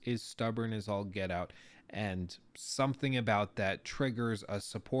Miles is stubborn as all get out, and something about that triggers a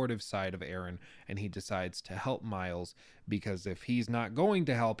supportive side of Aaron, and he decides to help Miles, because if he's not going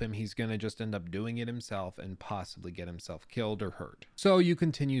to help him, he's going to just end up doing it himself and possibly get himself killed or hurt. So you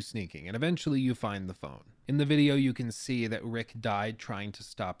continue sneaking, and eventually you find the phone. In the video, you can see that Rick died trying to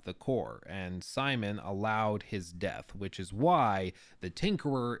stop the core, and Simon allowed his death, which is why the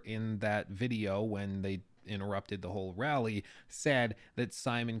Tinkerer in that video, when they interrupted the whole rally, said that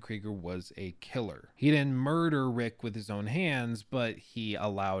Simon Krieger was a killer. He didn't murder Rick with his own hands, but he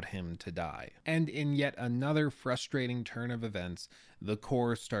allowed him to die. And in yet another frustrating turn of events, the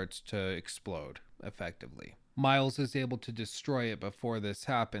core starts to explode, effectively. Miles is able to destroy it before this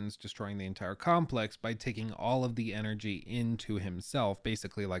happens, destroying the entire complex by taking all of the energy into himself,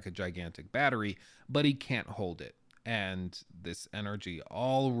 basically like a gigantic battery, but he can't hold it. And this energy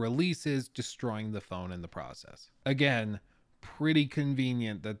all releases, destroying the phone in the process. Again, pretty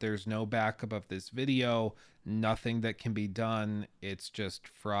convenient that there's no backup of this video, nothing that can be done. It's just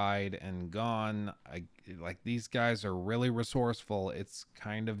fried and gone. Like, these guys are really resourceful. It's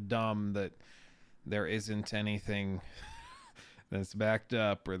kind of dumb that there isn't anything that's backed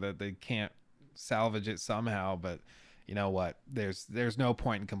up or that they can't salvage it somehow, but you know what? There's no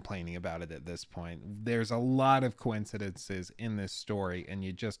point in complaining about it at this point. There's a lot of coincidences in this story, and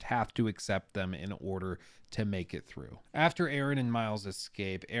you just have to accept them in order to make it through. After Aaron and Miles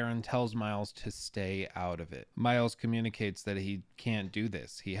escape, Aaron tells Miles to stay out of it. Miles communicates that he can't do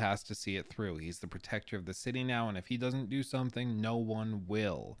this. He has to see it through. He's the protector of the city now, and if he doesn't do something, no one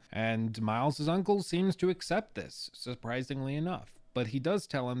will. And Miles' uncle seems to accept this, surprisingly enough. But he does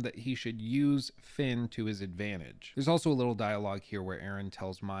tell him that he should use Finn to his advantage. There's also a little dialogue here where Aaron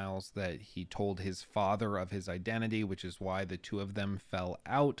tells Miles that he told his father of his identity, which is why the two of them fell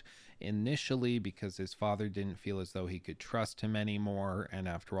out initially, because his father didn't feel as though he could trust him anymore, and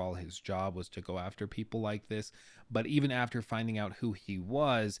after all, his job was to go after people like this. But even after finding out who he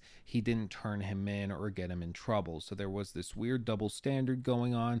was, he didn't turn him in or get him in trouble. So there was this weird double standard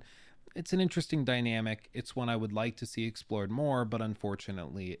going on. It's an interesting dynamic. It's one I would like to see explored more, but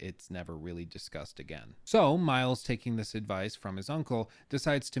unfortunately it's never really discussed again. So Miles, taking this advice from his uncle,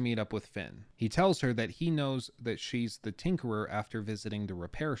 decides to meet up with Finn. He tells her that he knows that she's the Tinkerer after visiting the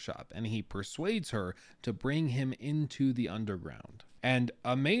repair shop, and he persuades her to bring him into the underground. And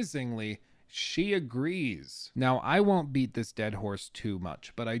amazingly, she agrees. Now, I won't beat this dead horse too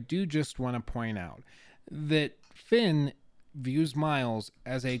much, but I do just want to point out that Finn views Miles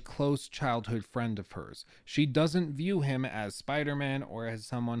as a close childhood friend of hers. She doesn't view him as Spider-Man or as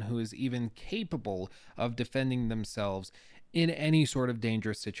someone who is even capable of defending themselves in any sort of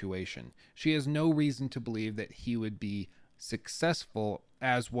dangerous situation. She has no reason to believe that he would be successful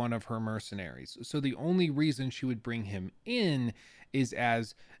as one of her mercenaries. So the only reason she would bring him in is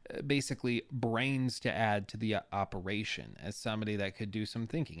as basically brains to add to the operation, as somebody that could do some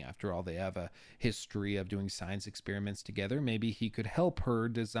thinking. After all, they have a history of doing science experiments together. Maybe he could help her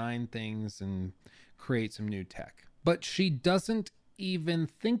design things and create some new tech. But she doesn't even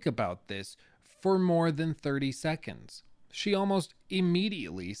think about this for more than 30 seconds. She almost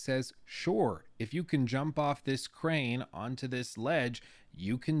immediately says, sure, if you can jump off this crane onto this ledge,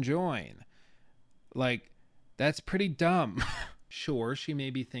 you can join. Like, that's pretty dumb. Sure, she may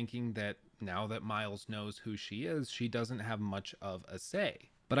be thinking that now that Miles knows who she is, she doesn't have much of a say.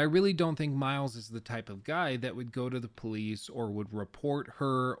 But I really don't think Miles is the type of guy that would go to the police or would report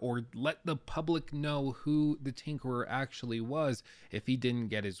her or let the public know who the Tinkerer actually was if he didn't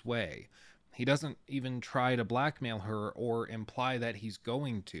get his way. He doesn't even try to blackmail her or imply that he's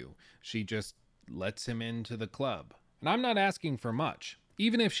going to. She just lets him into the club. And I'm not asking for much.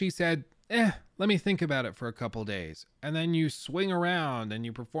 Even if she said, let me think about it for a couple days, and then you swing around and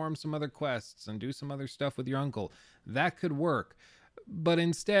you perform some other quests and do some other stuff with your uncle, that could work. But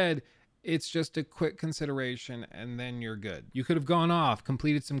instead, it's just a quick consideration and then you're good. You could have gone off,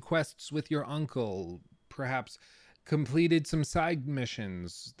 completed some quests with your uncle, perhaps completed some side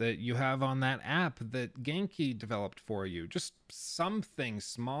missions that you have on that app that Genki developed for you. Just something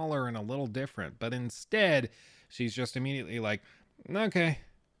smaller and a little different. But instead, she's just immediately like, okay.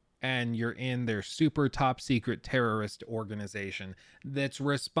 And you're in their super top secret terrorist organization that's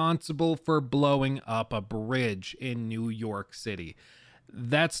responsible for blowing up a bridge in New York City.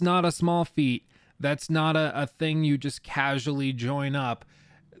 That's not a small feat. That's not a thing you just casually join up.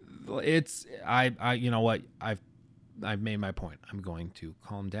 It's, you know what? I've made my point. I'm going to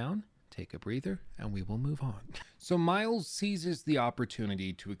calm down, take a breather, and we will move on. So Miles seizes the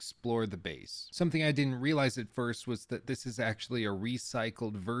opportunity to explore the base. Something I didn't realize at first was that this is actually a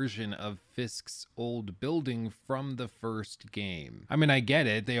recycled version of Fisk's old building from the first game. I mean, I get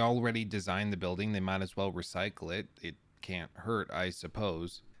it. They already designed the building. They might as well recycle it. It can't hurt, I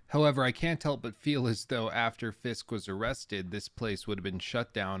suppose. However, I can't help but feel as though after Fisk was arrested, this place would have been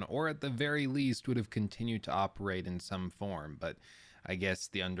shut down, or at the very least would have continued to operate in some form, but I guess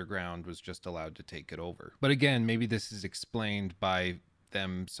the underground was just allowed to take it over. But again, maybe this is explained by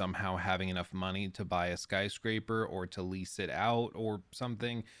them somehow having enough money to buy a skyscraper or to lease it out or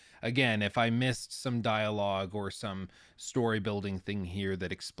something. Again, if I missed some dialogue or some story building thing here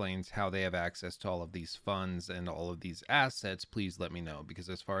that explains how they have access to all of these funds and all of these assets, please let me know, because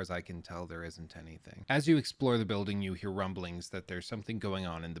as far as I can tell, there isn't anything. As you explore the building, you hear rumblings that there's something going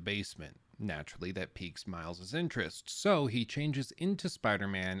on in the basement. Naturally, that piques Miles' interest, so he changes into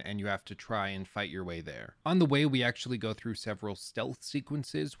Spider-Man and you have to try and fight your way there. On the way, we actually go through several stealth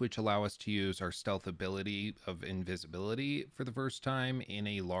sequences which allow us to use our stealth ability of invisibility for the first time in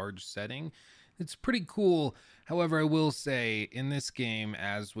a large setting. It's pretty cool. However, I will say, in this game,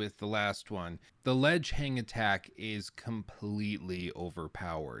 as with the last one, the ledge hang attack is completely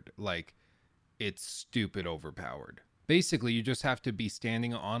overpowered. Like, it's stupid overpowered. Basically, you just have to be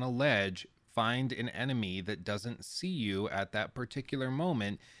standing on a ledge, find an enemy that doesn't see you at that particular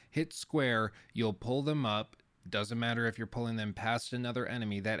moment, hit square, you'll pull them up. Doesn't matter if you're pulling them past another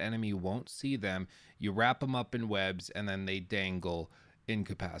enemy, that enemy won't see them. You wrap them up in webs and then they dangle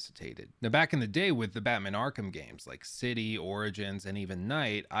incapacitated. Now, back in the day with the Batman Arkham games like City, Origins, and even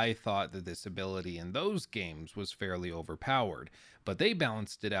Night, I thought that this ability in those games was fairly overpowered, but they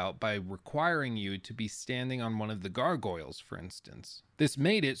balanced it out by requiring you to be standing on one of the gargoyles, for instance. This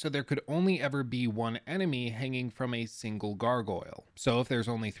made it so there could only ever be one enemy hanging from a single gargoyle. So if there's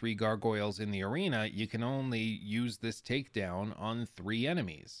only 3 gargoyles in the arena, you can only use this takedown on 3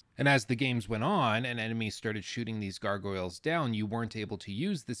 enemies. And as the games went on and enemies started shooting these gargoyles down, you weren't able to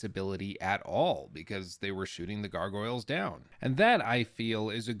use this ability at all because they were shooting the gargoyles down. And that, I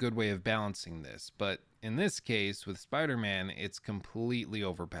feel, is a good way of balancing this, but in this case, with Spider-Man, it's completely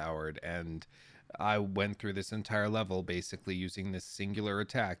overpowered, and I went through this entire level basically using this singular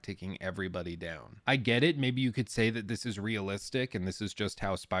attack, taking everybody down. I get it, maybe you could say that this is realistic, and this is just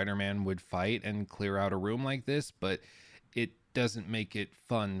how Spider-Man would fight and clear out a room like this, but it doesn't make it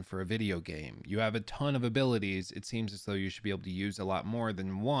fun for a video game. You have a ton of abilities. It seems as though you should be able to use a lot more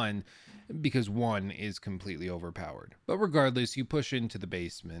than one, because one is completely overpowered. But regardless, you push into the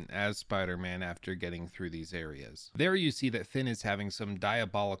basement as Spider-Man after getting through these areas. There you see that Finn is having some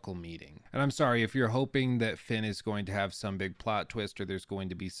diabolical meeting. And I'm sorry, if you're hoping that Finn is going to have some big plot twist or there's going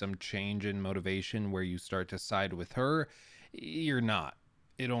to be some change in motivation where you start to side with her, you're not.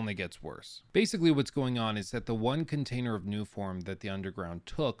 It only gets worse. Basically what's going on is that the one container of Nuform that the Underground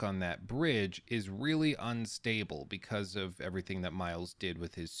took on that bridge is really unstable because of everything that Miles did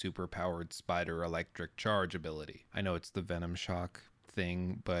with his super-powered spider electric charge ability. I know it's the Venom Shock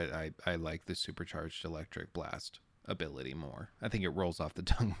thing, but I like the supercharged electric blast ability more. I think it rolls off the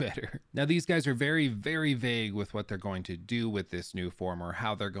tongue better. Now these guys are very, very vague with what they're going to do with this Nuform or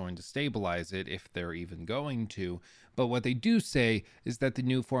how they're going to stabilize it, if they're even going to, But what they do say is that the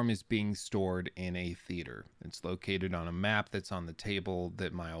new form is being stored in a theater. It's located on a map that's on the table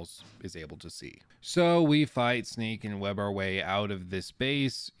that Miles is able to see. So we fight, sneak, and web our way out of this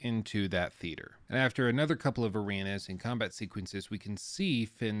base into that theater. And after another couple of arenas and combat sequences, we can see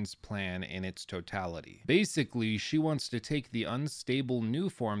Finn's plan in its totality. Basically, she wants to take the unstable new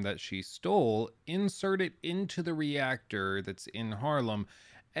form that she stole, insert it into the reactor that's in Harlem,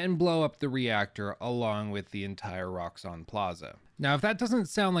 and blow up the reactor along with the entire Roxxon Plaza. Now, if that doesn't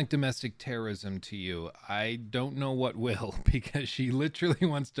sound like domestic terrorism to you, I don't know what will, because she literally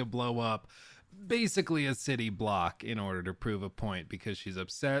wants to blow up basically a city block in order to prove a point, because she's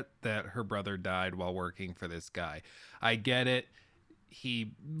upset that her brother died while working for this guy. I get it.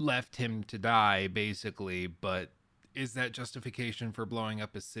 He left him to die, basically, but is that justification for blowing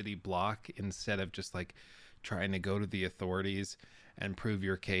up a city block instead of just like trying to go to the authorities and prove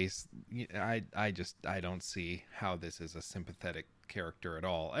your case? I don't see how this is a sympathetic character at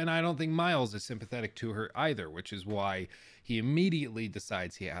all. And I don't think Miles is sympathetic to her either, which is why he immediately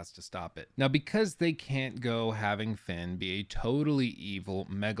decides he has to stop it. Now, because they can't go having Finn be a totally evil,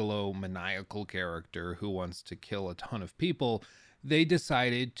 megalomaniacal character who wants to kill a ton of people, they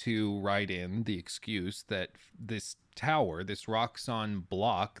decided to write in the excuse that this tower, this Roxxon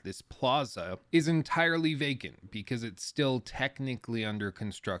block, this plaza, is entirely vacant because it's still technically under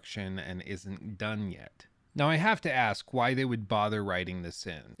construction and isn't done yet. Now, I have to ask why they would bother writing this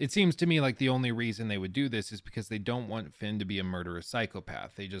in. It seems to me like the only reason they would do this is because they don't want Finn to be a murderous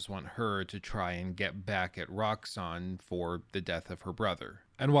psychopath. They just want her to try and get back at Roxxon for the death of her brother.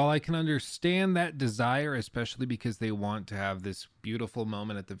 And while I can understand that desire, especially because they want to have this beautiful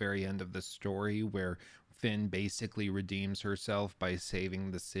moment at the very end of the story where Finn basically redeems herself by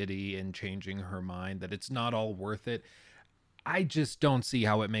saving the city and changing her mind, that it's not all worth it, I just don't see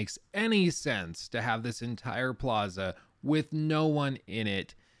how it makes any sense to have this entire plaza with no one in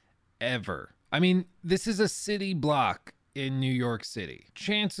it ever. I mean, this is a city block in New York City.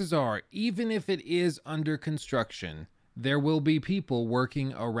 Chances are, even if it is under construction, there will be people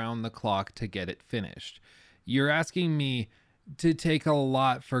working around the clock to get it finished. You're asking me to take a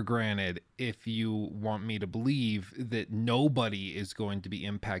lot for granted if you want me to believe that nobody is going to be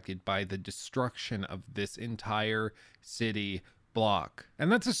impacted by the destruction of this entire city block.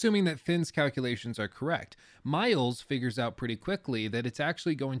 And that's assuming that Finn's calculations are correct. Miles figures out pretty quickly that it's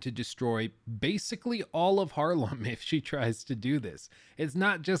actually going to destroy basically all of Harlem if she tries to do this. It's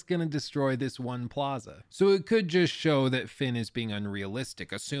not just going to destroy this one plaza. So it could just show that Finn is being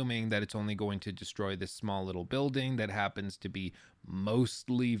unrealistic, assuming that it's only going to destroy this small little building that happens to be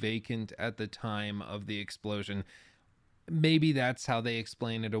mostly vacant at the time of the explosion. Maybe that's how they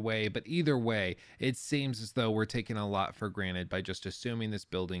explain it away, but either way, it seems as though we're taking a lot for granted by just assuming this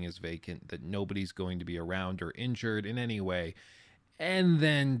building is vacant, that nobody's going to be around or injured in any way. And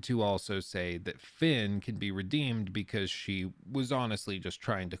then to also say that Finn can be redeemed because she was honestly just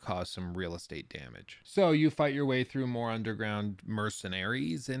trying to cause some real estate damage. So you fight your way through more underground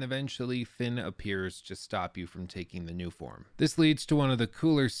mercenaries, and eventually Finn appears to stop you from taking the new form. This leads to one of the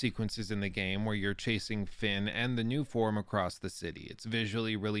cooler sequences in the game where you're chasing Finn and the new form across the city. It's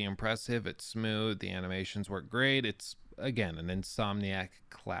visually really impressive, it's smooth, the animations work great, it's, again, an Insomniac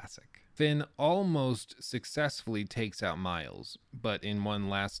classic. Finn almost successfully takes out Miles, but in one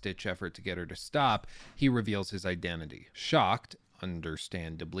last-ditch effort to get her to stop, he reveals his identity. Shocked,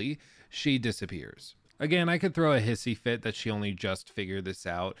 understandably, she disappears. Again, I could throw a hissy fit that she only just figured this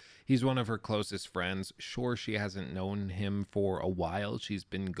out. He's one of her closest friends. Sure, she hasn't known him for a while. She's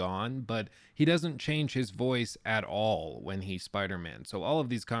been gone, but he doesn't change his voice at all when he's Spider-Man. So all of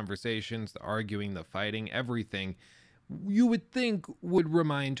these conversations, the arguing, the fighting, everything, you would think would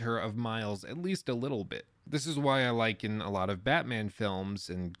remind her of Miles at least a little bit. This is why I like in a lot of Batman films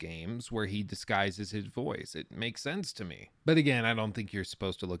and games where he disguises his voice. It makes sense to me. But again, I don't think you're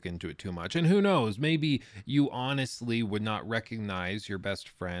supposed to look into it too much. And who knows, maybe you honestly would not recognize your best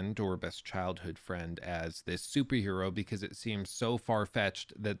friend or best childhood friend as this superhero because it seems so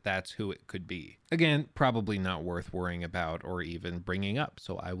far-fetched that that's who it could be. Again, probably not worth worrying about or even bringing up,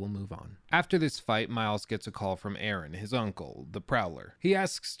 so I will move on. After this fight, Miles gets a call from Aaron, his uncle, the Prowler. He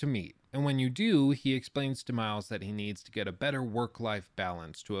asks to meet. And when you do, he explains to Miles that he needs to get a better work-life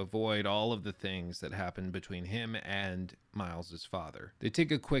balance to avoid all of the things that happen between him and Miles's father. They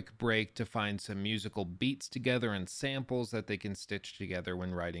take a quick break to find some musical beats together and samples that they can stitch together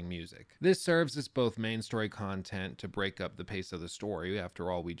when writing music. This serves as both main story content to break up the pace of the story.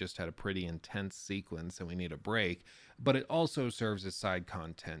 After all, we just had a pretty intense sequence and we need a break, but it also serves as side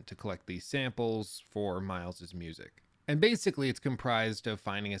content to collect these samples for Miles's music. And basically it's comprised of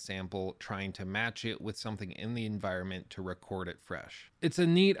finding a sample, trying to match it with something in the environment to record it fresh. It's a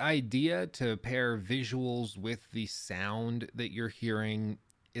neat idea to pair visuals with the sound that you're hearing.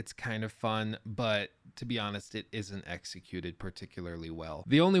 It's kind of fun, but to be honest, it isn't executed particularly well.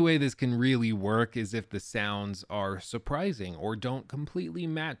 The only way this can really work is if the sounds are surprising or don't completely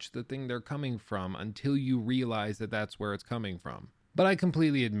match the thing they're coming from until you realize that that's where it's coming from. But I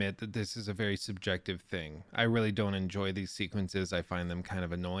completely admit that this is a very subjective thing. I really don't enjoy these sequences. I find them kind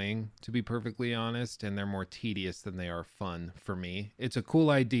of annoying, to be perfectly honest, and they're more tedious than they are fun for me. It's a cool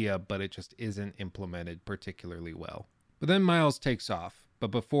idea, but it just isn't implemented particularly well. But then Miles takes off.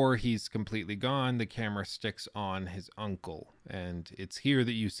 But before he's completely gone, the camera sticks on his uncle. And it's here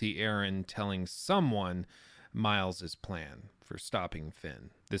that you see Aaron telling someone Miles' plan for stopping Finn.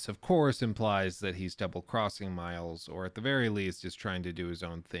 This, of course, implies that he's double-crossing Miles, or at the very least is trying to do his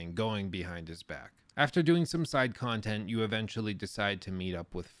own thing, going behind his back. After doing some side content, you eventually decide to meet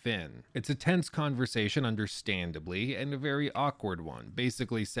up with Finn. It's a tense conversation, understandably, and a very awkward one,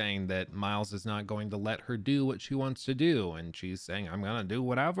 basically saying that Miles is not going to let her do what she wants to do, and she's saying, I'm gonna do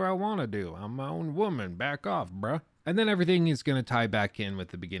whatever I want to do. I'm my own woman. Back off, bruh. And then everything is going to tie back in with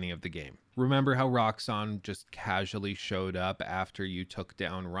the beginning of the game. Remember how Roxxon just casually showed up after you took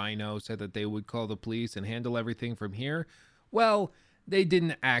down Rhino, said that they would call the police and handle everything from here? Well, they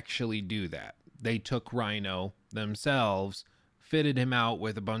didn't actually do that. They took Rhino themselves, fitted him out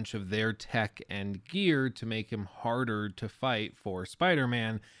with a bunch of their tech and gear to make him harder to fight for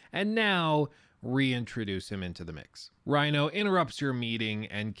Spider-Man, and now reintroduce him into the mix. Rhino interrupts your meeting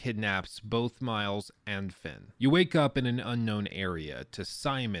and kidnaps both Miles and Finn. You wake up in an unknown area to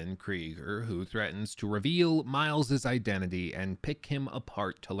Simon Krieger, who threatens to reveal Miles' identity and pick him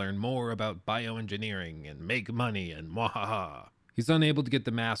apart to learn more about bioengineering and make money and mwahaha. He's unable to get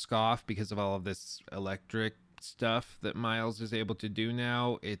the mask off because of all of this electric stuff that Miles is able to do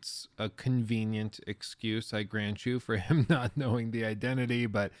now. It's a convenient excuse, I grant you, for him not knowing the identity,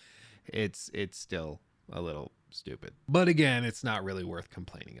 but it's still a little stupid. But again, it's not really worth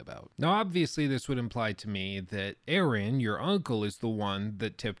complaining about. Now, obviously, this would imply to me that Aaron, your uncle, is the one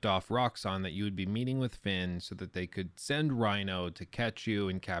that tipped off Roxxon that you would be meeting with Finn so that they could send Rhino to catch you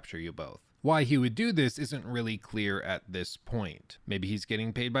and capture you both. Why he would do this isn't really clear at this point. Maybe he's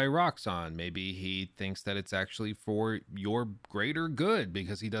getting paid by Roxxon. Maybe he thinks that it's actually for your greater good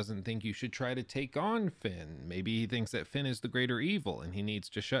because he doesn't think you should try to take on Finn. Maybe he thinks that Finn is the greater evil and he needs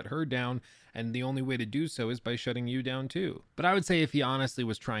to shut her down, and the only way to do so is by shutting you down too. But I would say if he honestly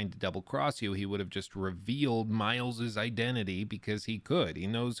was trying to double cross you, he would have just revealed Miles' identity because he could. He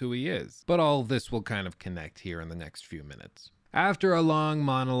knows who he is. But all of this will kind of connect here in the next few minutes. After a long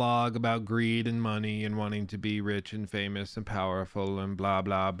monologue about greed and money and wanting to be rich and famous and powerful and blah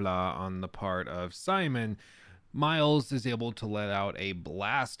blah blah on the part of Simon, Miles is able to let out a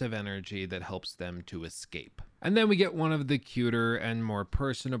blast of energy that helps them to escape. And then we get one of the cuter and more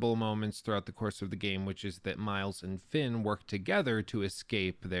personable moments throughout the course of the game, which is that Miles and Finn work together to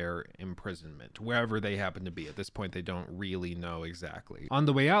escape their imprisonment, wherever they happen to be. At this point, they don't really know exactly. On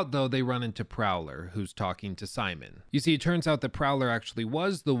the way out, though, they run into Prowler, who's talking to Simon. You see, it turns out that Prowler actually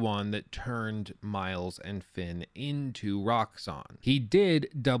was the one that turned Miles and Finn into Roxxon. He did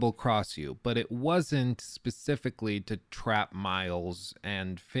double-cross you, but it wasn't specifically to trap Miles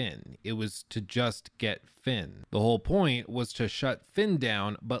and Finn. It was to just get Finn. The whole point was to shut Finn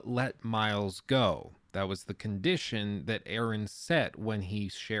down, but let Miles go. That was the condition that Aaron set when he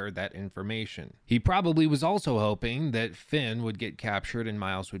shared that information. He probably was also hoping that Finn would get captured and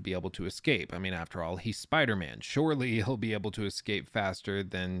Miles would be able to escape. I mean, after all, he's Spider-Man. Surely he'll be able to escape faster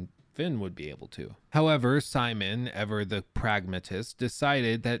than Finn would be able to. However, Simon, ever the pragmatist,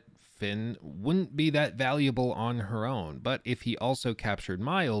 decided that Finn wouldn't be that valuable on her own, but if he also captured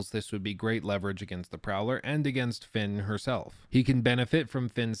Miles, this would be great leverage against the Prowler and against Finn herself. He can benefit from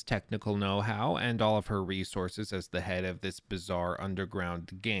Finn's technical know-how and all of her resources as the head of this bizarre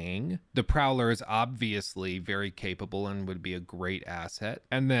underground gang. The Prowler is obviously very capable and would be a great asset.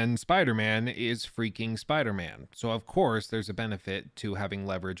 And then Spider-Man is freaking Spider-Man, so of course there's a benefit to having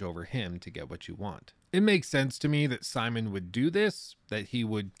leverage over him to get what you want. It makes sense to me that Simon would do this, that he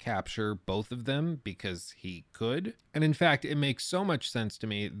would capture both of them because he could. And in fact, it makes so much sense to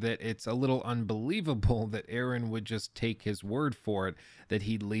me that it's a little unbelievable that Aaron would just take his word for it that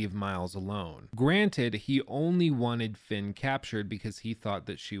he'd leave Miles alone. Granted, he only wanted Finn captured because he thought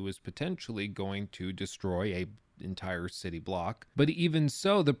that she was potentially going to destroy a entire city block. But even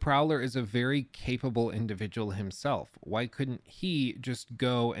so, the Prowler is a very capable individual himself. Why couldn't he just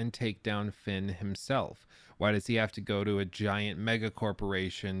go and take down Finn himself? Why does he have to go to a giant mega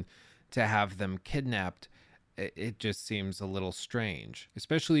corporation to have them kidnapped it just seems a little strange.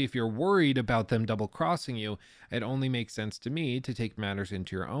 Especially if you're worried about them double crossing you, it only makes sense to me to take matters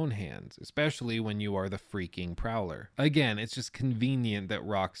into your own hands, especially when you are the freaking Prowler. Again, it's just convenient that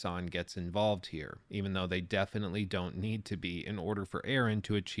Roxxon gets involved here, even though they definitely don't need to be in order for Eren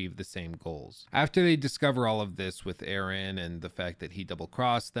to achieve the same goals. After they discover all of this with Eren and the fact that he double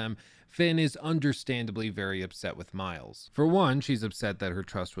crossed them, Finn is understandably very upset with Miles. For one, she's upset that her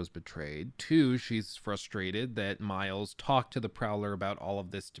trust was betrayed. Two, she's frustrated that Miles talked to the Prowler about all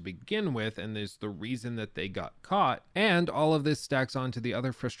of this to begin with, and is the reason that they got caught. And all of this stacks onto the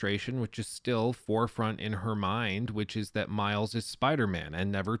other frustration, which is still forefront in her mind, which is that Miles is Spider-Man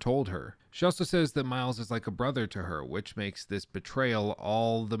and never told her. She also says that Miles is like a brother to her, which makes this betrayal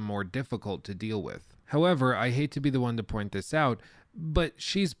all the more difficult to deal with. However, I hate to be the one to point this out, but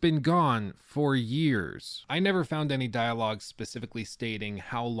she's been gone for years. I never found any dialogue specifically stating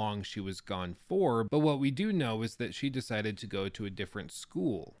how long she was gone for, but what we do know is that she decided to go to a different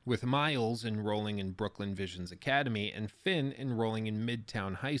school, with Miles enrolling in Brooklyn Visions Academy and Finn enrolling in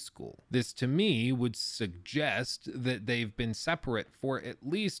Midtown High School. This to me would suggest that they've been separate for at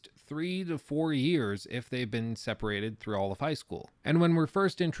least 3 to 4 years if they've been separated through all of high school. And when we're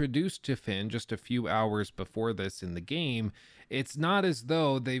first introduced to Finn just a few hours before this in the game, it's not as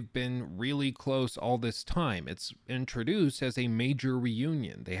though they've been really close all this time. It's introduced as a major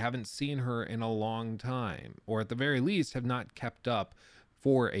reunion. They haven't seen her in a long time, or at the very least have not kept up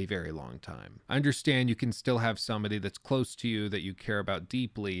for a very long time. I understand you can still have somebody that's close to you that you care about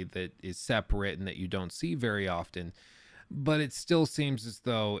deeply that is separate and that you don't see very often, but it still seems as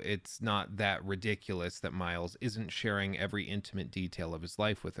though it's not that ridiculous that Miles isn't sharing every intimate detail of his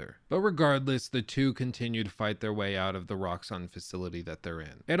life with her. But regardless, the two continue to fight their way out of the Roxxon facility that they're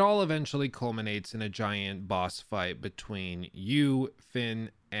in. It all eventually culminates in a giant boss fight between you,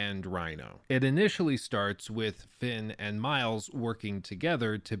 Finn, and Rhino. It initially starts with Finn and Miles working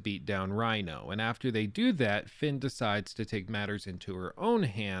together to beat down Rhino, and after they do that, Finn decides to take matters into her own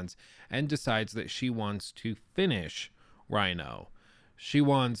hands and decides that she wants to finish Rhino. She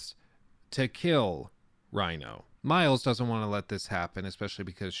wants to kill Rhino. Miles doesn't want to let this happen, especially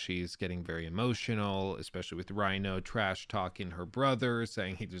because she's getting very emotional, especially with Rhino trash talking her brother,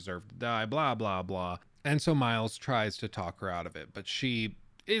 saying he deserved to die, blah, blah, blah. And so Miles tries to talk her out of it, but she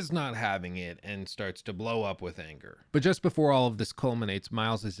is not having it and starts to blow up with anger. But just before all of this culminates,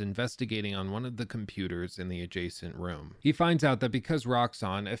 Miles is investigating on one of the computers in the adjacent room. He finds out that because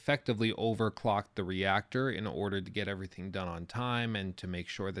Roxxon effectively overclocked the reactor in order to get everything done on time and to make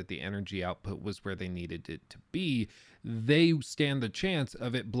sure that the energy output was where they needed it to be, they stand the chance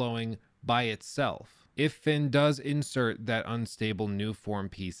of it blowing by itself. If Finn does insert that unstable new form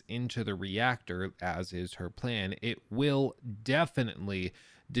piece into the reactor, as is her plan, it will definitely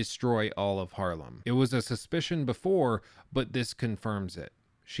destroy all of Harlem. It was a suspicion before, but this confirms it.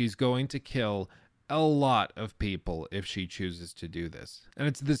 She's going to kill a lot of people if she chooses to do this. And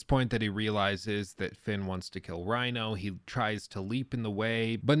it's at this point that he realizes that Finn wants to kill Rhino. He tries to leap in the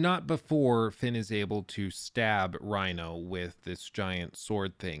way, but not before Finn is able to stab Rhino with this giant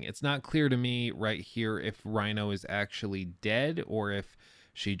sword thing. It's not clear to me right here if Rhino is actually dead or if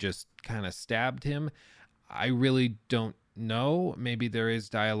she just kind of stabbed him. I really don't know. Maybe there is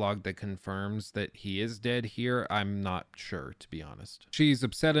dialogue that confirms that he is dead here. I'm not sure, to be honest. She's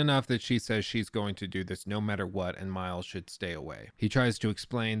upset enough that she says she's going to do this no matter what, and Miles should stay away. He tries to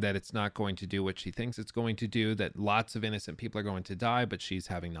explain that it's not going to do what she thinks it's going to do, that lots of innocent people are going to die, but she's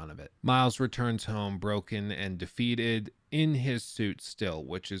having none of it. Miles returns home broken and defeated, in his suit still,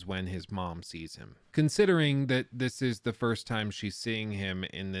 which is when his mom sees him. Considering that this is the first time she's seeing him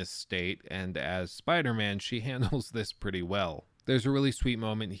in this state, and as Spider-Man, she handles this pretty well. There's a really sweet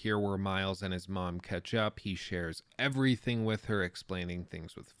moment here where Miles and his mom catch up. He shares everything with her, explaining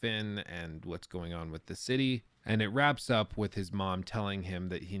things with Finn and what's going on with the city. And it wraps up with his mom telling him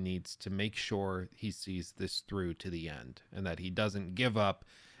that he needs to make sure he sees this through to the end, and that he doesn't give up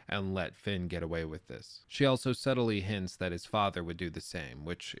and let Finn get away with this. She also subtly hints that his father would do the same,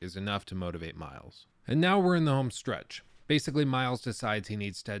 which is enough to motivate Miles. And now we're in the home stretch. Basically, Miles decides he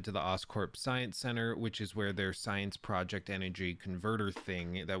needs to head to the Oscorp Science Center, which is where their science project energy converter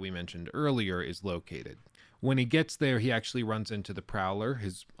thing that we mentioned earlier is located. When he gets there, he actually runs into the Prowler,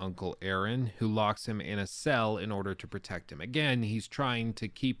 his uncle Eren, who locks him in a cell in order to protect him. Again, he's trying to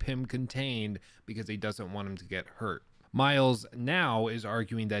keep him contained because he doesn't want him to get hurt. Miles now is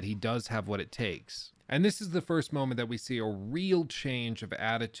arguing that he does have what it takes. And this is the first moment that we see a real change of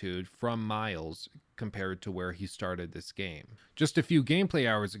attitude from Miles compared to where he started this game. Just a few gameplay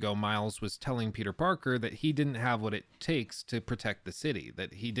hours ago, Miles was telling Peter Parker that he didn't have what it takes to protect the city,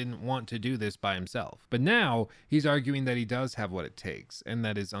 that he didn't want to do this by himself. But now he's arguing that he does have what it takes, and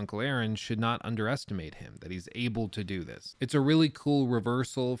that his Uncle Aaron should not underestimate him, that he's able to do this. It's a really cool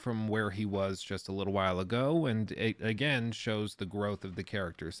reversal from where he was just a little while ago, and it again shows the growth of the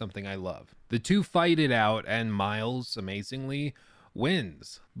character, something I love. The two fight it out, and Miles, amazingly,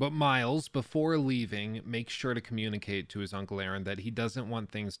 wins. But Miles, before leaving, makes sure to communicate to his Uncle Aaron that he doesn't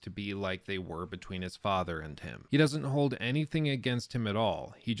want things to be like they were between his father and him. He doesn't hold anything against him at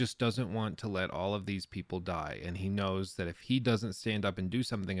all. He just doesn't want to let all of these people die, and he knows that if he doesn't stand up and do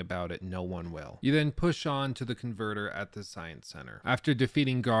something about it, no one will. You then push on to the converter at the Science Center. After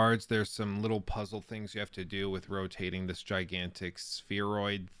defeating guards, there's some little puzzle things you have to do with rotating this gigantic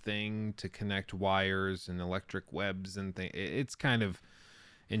spheroid thing to connect wires and electric webs and things. It's kind of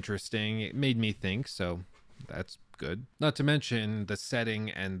interesting. It made me think, so that's good. Not to mention the setting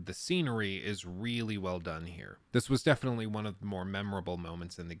and the scenery is really well done here. This was definitely one of the more memorable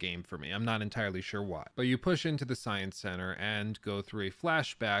moments in the game for me. I'm not entirely sure why. But you push into the Science Center and go through a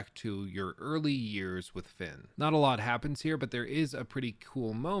flashback to your early years with Finn. Not a lot happens here, but there is a pretty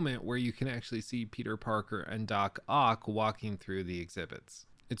cool moment where you can actually see Peter Parker and Doc Ock walking through the exhibits.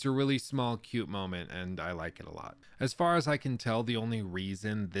 It's a really small, cute moment, and I like it a lot. As far as I can tell, the only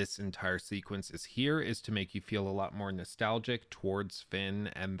reason this entire sequence is here is to make you feel a lot more nostalgic towards Finn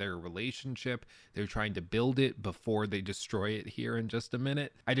and their relationship. They're trying to build it before they destroy it here in just a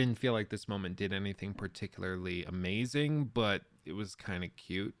minute. I didn't feel like this moment did anything particularly amazing, but it was kind of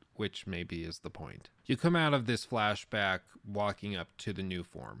cute, which maybe is the point. You come out of this flashback walking up to the new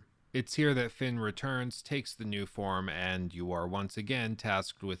form. It's here that Finn returns, takes the new form, and you are once again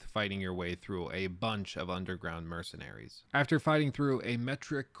tasked with fighting your way through a bunch of underground mercenaries. After fighting through a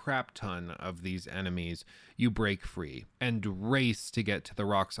metric crap ton of these enemies, you break free and race to get to the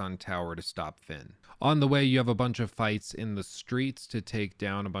Roxxon Tower to stop Finn. On the way, you have a bunch of fights in the streets to take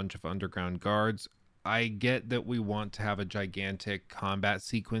down a bunch of underground guards. I get that we want to have a gigantic combat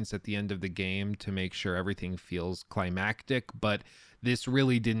sequence at the end of the game to make sure everything feels climactic, but this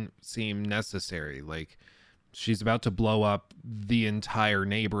really didn't seem necessary. Like, she's about to blow up the entire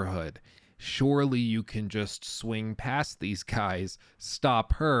neighborhood. Surely you can just swing past these guys,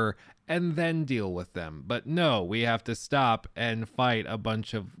 stop her, and then deal with them. But no, we have to stop and fight a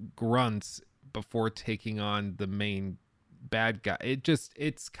bunch of grunts before taking on the main bad guy.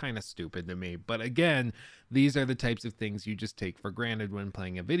 It's kind of stupid to me. But again, these are the types of things you just take for granted when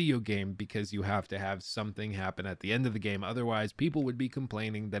playing a video game, because you have to have something happen at the end of the game. Otherwise, people would be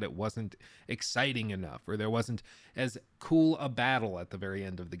complaining that it wasn't exciting enough, or there wasn't as cool a battle at the very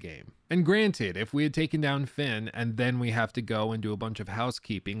end of the game. And granted, if we had taken down Finn and then we have to go and do a bunch of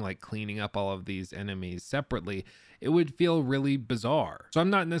housekeeping, like cleaning up all of these enemies separately, it would feel really bizarre. So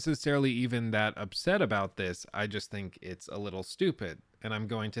I'm not necessarily even that upset about this. I just think it's a little stupid. And I'm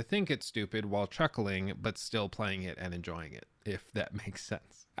going to think it's stupid while chuckling, but still playing it and enjoying it, if that makes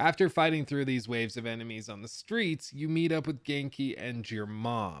sense. After fighting through these waves of enemies on the streets, you meet up with Genki and your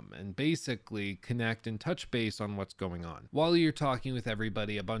mom, and basically connect and touch base on what's going on. While you're talking with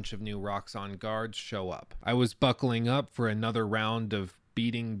everybody, a bunch of new Roxxon guards show up. I was buckling up for another round of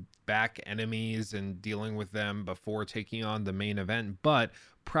beating back enemies and dealing with them before taking on the main event, but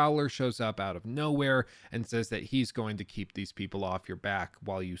Prowler shows up out of nowhere and says that he's going to keep these people off your back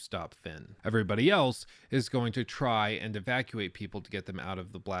while you stop Finn. Everybody else is going to try and evacuate people to get them out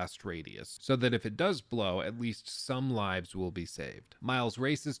of the blast radius, so that if it does blow, at least some lives will be saved. Miles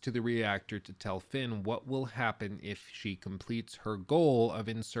races to the reactor to tell Finn what will happen if she completes her goal of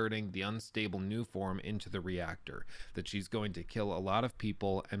inserting the unstable new form into the reactor, that she's going to kill a lot of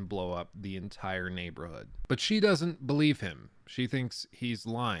people and blow up the entire neighborhood. But she doesn't believe him. She thinks he's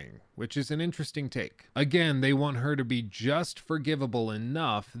lying, which is an interesting take. Again, they want her to be just forgivable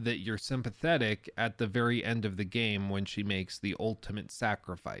enough that you're sympathetic at the very end of the game when she makes the ultimate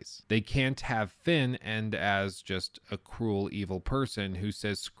sacrifice. They can't have Finn end as just a cruel, evil person who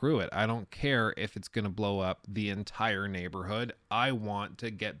says, screw it, I don't care if it's going to blow up the entire neighborhood. I want to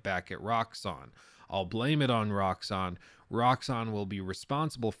get back at Roxxon. I'll blame it on Roxxon. Roxxon will be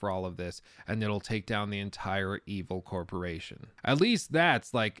responsible for all of this, and it'll take down the entire evil corporation. At least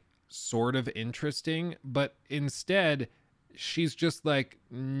that's like sort of interesting, but instead she's just like,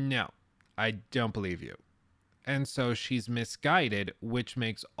 no, I don't believe you. And so she's misguided, which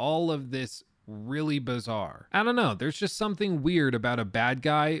makes all of this really bizarre. I don't know, there's just something weird about a bad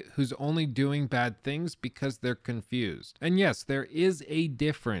guy who's only doing bad things because they're confused. And yes, there is a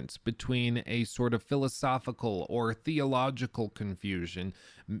difference between a sort of philosophical or theological confusion,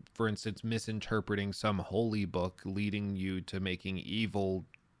 For instance, misinterpreting some holy book leading you to making evil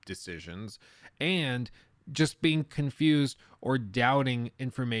decisions, and just being confused or doubting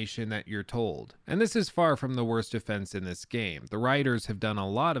information that you're told. And this is far from the worst offense in this game. The writers have done a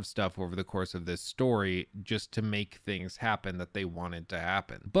lot of stuff over the course of this story just to make things happen that they wanted to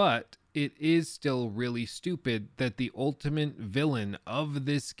happen. But it is still really stupid that the ultimate villain of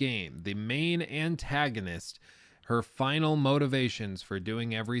this game, the main antagonist, her final motivations for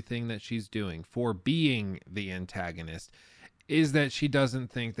doing everything that she's doing, for being the antagonist, is that she doesn't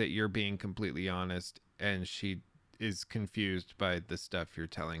think that you're being completely honest, and she is confused by the stuff you're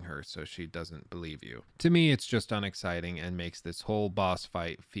telling her, so she doesn't believe you. To me, it's just unexciting and makes this whole boss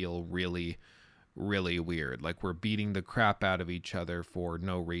fight feel really weird, like we're beating the crap out of each other for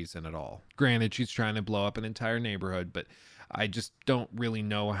no reason at all. Granted, she's trying to blow up an entire neighborhood, but I just don't really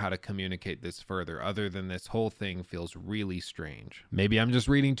know how to communicate this further, other than this whole thing feels really strange. Maybe I'm just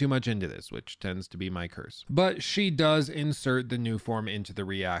reading too much into this, which tends to be my curse. But she does insert the Nuform into the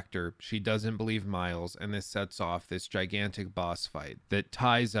reactor. She doesn't believe Miles, and this sets off this gigantic boss fight that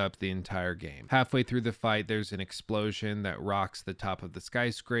ties up the entire game. Halfway through the fight, there's an explosion that rocks the top of the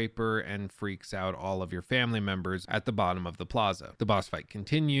skyscraper and freaks out all of your family members at the bottom of the plaza. The boss fight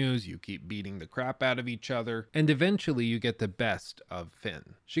continues, you keep beating the crap out of each other, and eventually you get the best of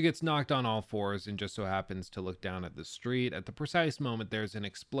Finn. She gets knocked on all fours and just so happens to look down at the street. At the precise moment, there's an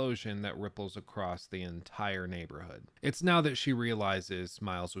explosion that ripples across the entire neighborhood. It's now that she realizes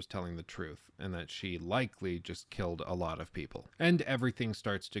Miles was telling the truth and that she likely just killed a lot of people. And everything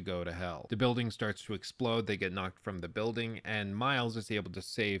starts to go to hell. The building starts to explode, they get knocked from the building, and Miles is able to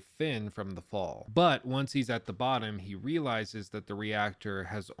save Finn from the fall. But once he's at the bottom, he realizes that the reactor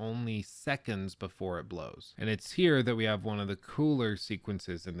has only seconds before it blows. And it's here that we have one of the cooler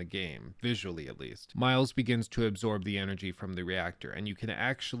sequences in the game, visually at least. Miles begins to absorb the energy from the reactor, and you can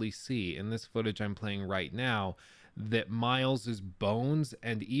actually see in this footage I'm playing right now that Miles's bones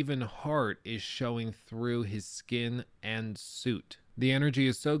and even heart is showing through his skin and suit. The energy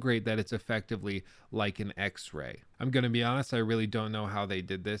is so great that it's effectively like an X-ray. I'm going to be honest, I really don't know how they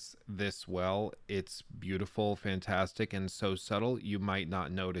did this well. It's beautiful, fantastic, and so subtle you might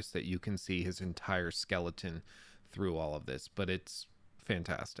not notice that you can see his entire skeleton through all of this, but it's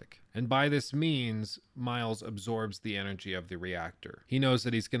fantastic. And by this means, Miles absorbs the energy of the reactor. He knows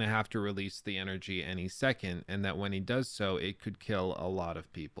that he's going to have to release the energy any second, and that when he does so, it could kill a lot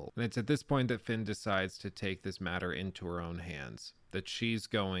of people. And it's at this point that Finn decides to take this matter into her own hands, that she's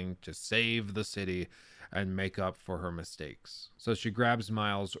going to save the city and make up for her mistakes. So she grabs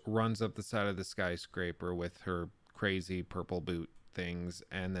Miles, runs up the side of the skyscraper with her crazy purple boot things,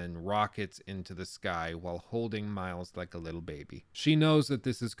 and then rockets into the sky while holding Miles like a little baby. She knows that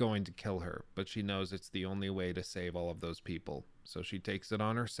this is going to kill her, but she knows it's the only way to save all of those people. So she takes it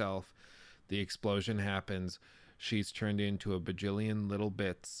on herself. The explosion happens. She's turned into a bajillion little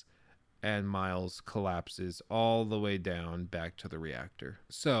bits, and Miles collapses all the way down back to the reactor.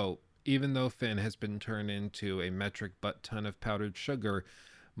 So even though Finn has been turned into a metric butt ton of powdered sugar,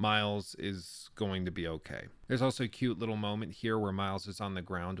 Miles is going to be okay. There's also a cute little moment here where Miles is on the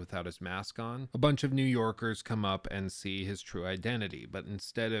ground without his mask on. A bunch of New Yorkers come up and see his true identity, but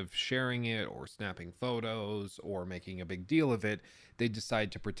instead of sharing it or snapping photos or making a big deal of it, they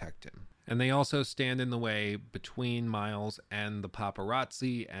decide to protect him. And they also stand in the way between Miles and the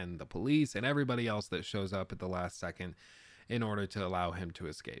paparazzi and the police and everybody else that shows up at the last second in order to allow him to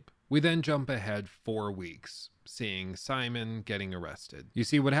escape. We then jump ahead 4 weeks, seeing Simon getting arrested. You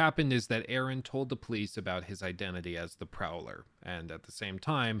see, what happened is that Aaron told the police about his identity as the Prowler, and at the same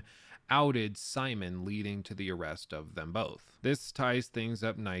time, outed Simon, leading to the arrest of them both. This ties things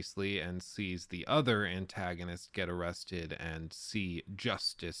up nicely and sees the other antagonist get arrested and see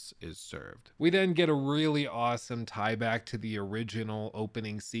justice is served. We then get a really awesome tie back to the original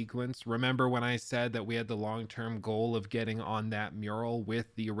opening sequence. Remember when I said that we had the long-term goal of getting on that mural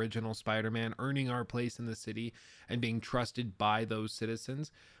with the original Spider-Man, earning our place in the city and being trusted by those citizens?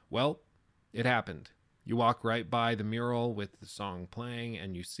 Well, it happened. You walk right by the mural with the song playing,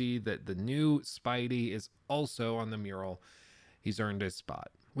 and you see that the new Spidey is also on the mural. He's earned his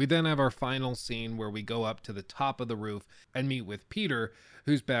spot. We then have our final scene where we go up to the top of the roof and meet with Peter,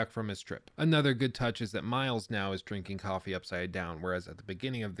 who's back from his trip. Another good touch is that Miles now is drinking coffee upside down, whereas at the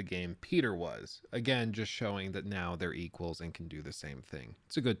beginning of the game, Peter was. Again, just showing that now they're equals and can do the same thing.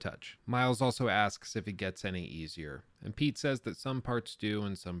 It's a good touch. Miles also asks if it gets any easier, and Pete says that some parts do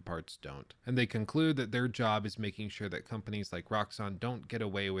and some parts don't. And they conclude that their job is making sure that companies like Roxxon don't get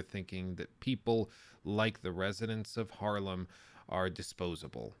away with thinking that people like the residents of Harlem are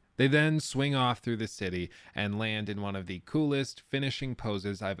disposable. They then swing off through the city and land in one of the coolest finishing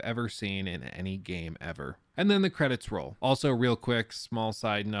poses I've ever seen in any game ever. And then the credits roll. Also, real quick, small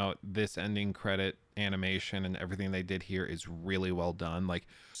side note, this ending credit animation and everything they did here is really well done. Like,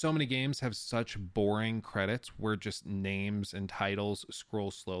 so many games have such boring credits where just names and titles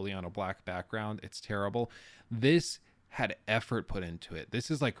scroll slowly on a black background. It's terrible. This had effort put into it. This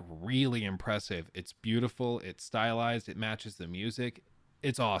is like really impressive. It's beautiful, it's stylized, it matches the music.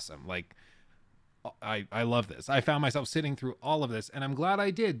 It's awesome. Like, I love this. I found myself sitting through all of this, and I'm glad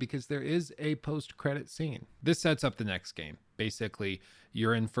I did, because there is a post-credit scene. This sets up the next game. Basically,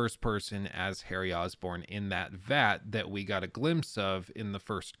 you're in first person as Harry Osborn in that vat that we got a glimpse of in the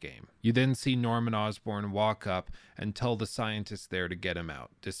first game. You then see Norman Osborn walk up and tell the scientists there to get him out,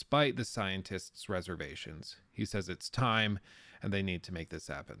 despite the scientists' reservations. He says it's time, and they need to make this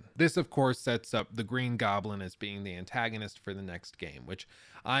happen. This, of course, sets up the Green Goblin as being the antagonist for the next game, which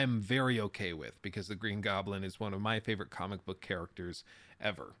I'm very okay with, because the Green Goblin is one of my favorite comic book characters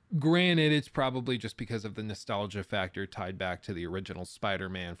ever. Granted, it's probably just because of the nostalgia factor tied back to the original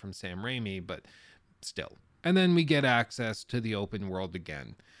Spider-Man from Sam Raimi, but still. And then we get access to the open world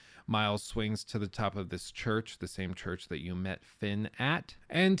again. Miles swings to the top of this church, the same church that you met Finn at,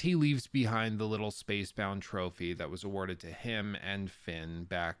 and he leaves behind the little spacebound trophy that was awarded to him and Finn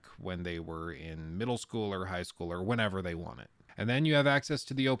back when they were in middle school or high school or whenever they won it. And then you have access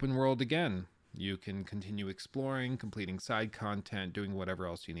to the open world again. You can continue exploring, completing side content, doing whatever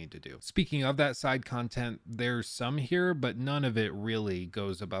else you need to do. Speaking of that side content, there's some here, but none of it really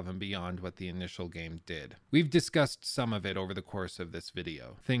goes above and beyond what the initial game did. We've discussed some of it over the course of this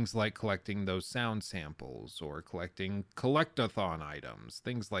video. Things like collecting those sound samples or collecting collectathon items,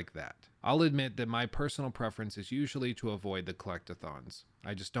 things like that. I'll admit that my personal preference is usually to avoid the collectathons.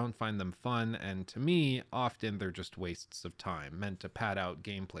 I just don't find them fun, and to me, often they're just wastes of time, meant to pad out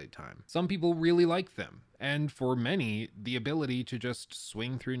gameplay time. Some people really like them, and for many, the ability to just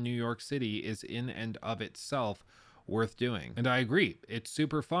swing through New York City is in and of itself worth doing. And I agree, it's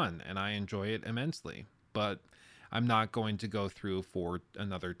super fun, and I enjoy it immensely. But I'm not going to go through for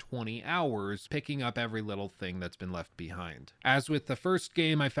another 20 hours picking up every little thing that's been left behind. As with the first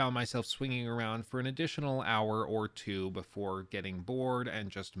game, I found myself swinging around for an additional hour or two before getting bored and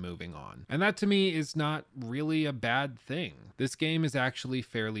just moving on. And that to me is not really a bad thing. This game is actually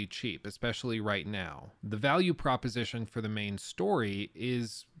fairly cheap, especially right now. The value proposition for the main story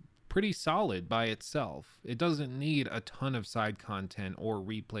is pretty solid by itself. It doesn't need a ton of side content or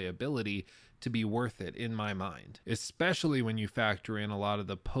replayability to be worth it in my mind, especially when you factor in a lot of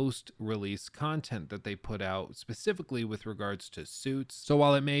the post-release content that they put out, specifically with regards to suits. So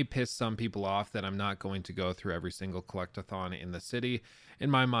while it may piss some people off that I'm not going to go through every single collectathon in the city, in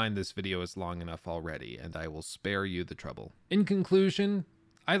my mind this video is long enough already, and I will spare you the trouble. In conclusion,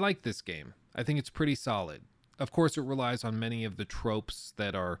 I like this game. I think it's pretty solid. Of course, it relies on many of the tropes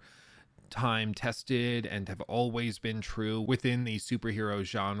that are time tested and have always been true within the superhero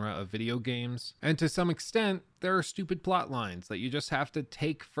genre of video games. And to some extent, there are stupid plot lines that you just have to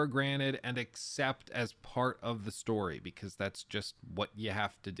take for granted and accept as part of the story, because that's just what you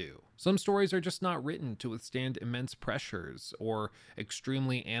have to do. Some stories are just not written to withstand immense pressures or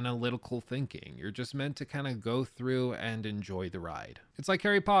extremely analytical thinking. You're just meant to kind of go through and enjoy the ride. It's like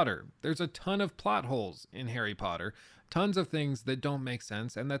Harry Potter. There's a ton of plot holes in Harry Potter, tons of things that don't make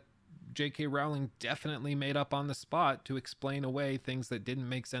sense and that J.K. Rowling definitely made up on the spot to explain away things that didn't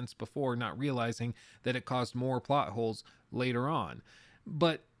make sense before, not realizing that it caused more plot holes later on.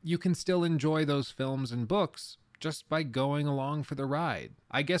 But you can still enjoy those films and books just by going along for the ride.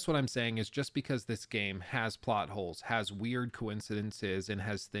 I guess what I'm saying is, just because this game has plot holes, has weird coincidences, and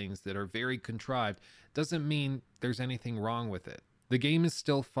has things that are very contrived, doesn't mean there's anything wrong with it. The game is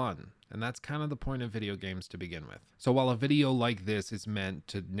still fun, and that's kind of the point of video games to begin with. So while a video like this is meant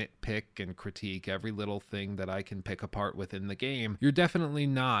to nitpick and critique every little thing that I can pick apart within the game, you're definitely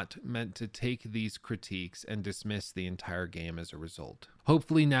not meant to take these critiques and dismiss the entire game as a result.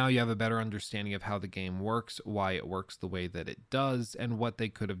 Hopefully now you have a better understanding of how the game works, why it works the way that it does, and what they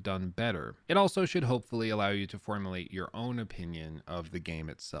could have done better. It also should hopefully allow you to formulate your own opinion of the game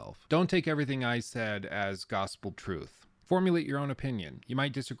itself. Don't take everything I said as gospel truth. Formulate your own opinion. You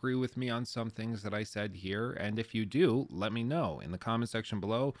might disagree with me on some things that I said here, and if you do, let me know in the comment section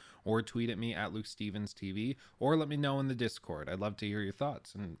below, or tweet at me at LukeStevensTV, or let me know in the Discord. I'd love to hear your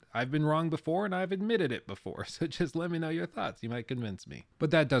thoughts. And I've been wrong before, and I've admitted it before, so just let me know your thoughts. You might convince me.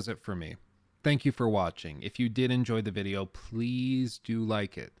 But that does it for me. Thank you for watching. If you did enjoy the video, please do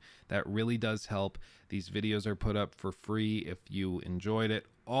like it. That really does help. These videos are put up for free. If you enjoyed it,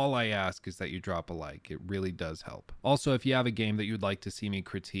 all I ask is that you drop a like. It really does help. Also, if you have a game that you'd like to see me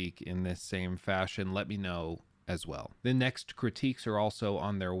critique in this same fashion, let me know as well. The next critiques are also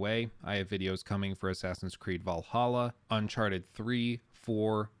on their way. I have videos coming for Assassin's Creed Valhalla, Uncharted 3,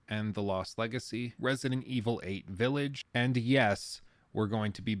 4, and The Lost Legacy, Resident Evil 8 Village, and yes, we're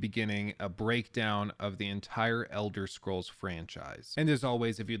going to be beginning a breakdown of the entire Elder Scrolls franchise. And as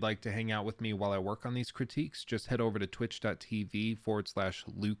always, if you'd like to hang out with me while I work on these critiques, just head over to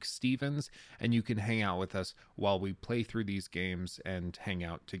twitch.tv/Luke Stevens, and you can hang out with us while we play through these games and hang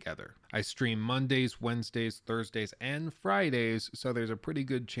out together. I stream Mondays, Wednesdays, Thursdays, and Fridays, so there's a pretty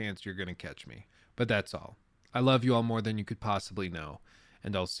good chance you're going to catch me. But that's all. I love you all more than you could possibly know,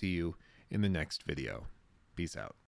 and I'll see you in the next video. Peace out.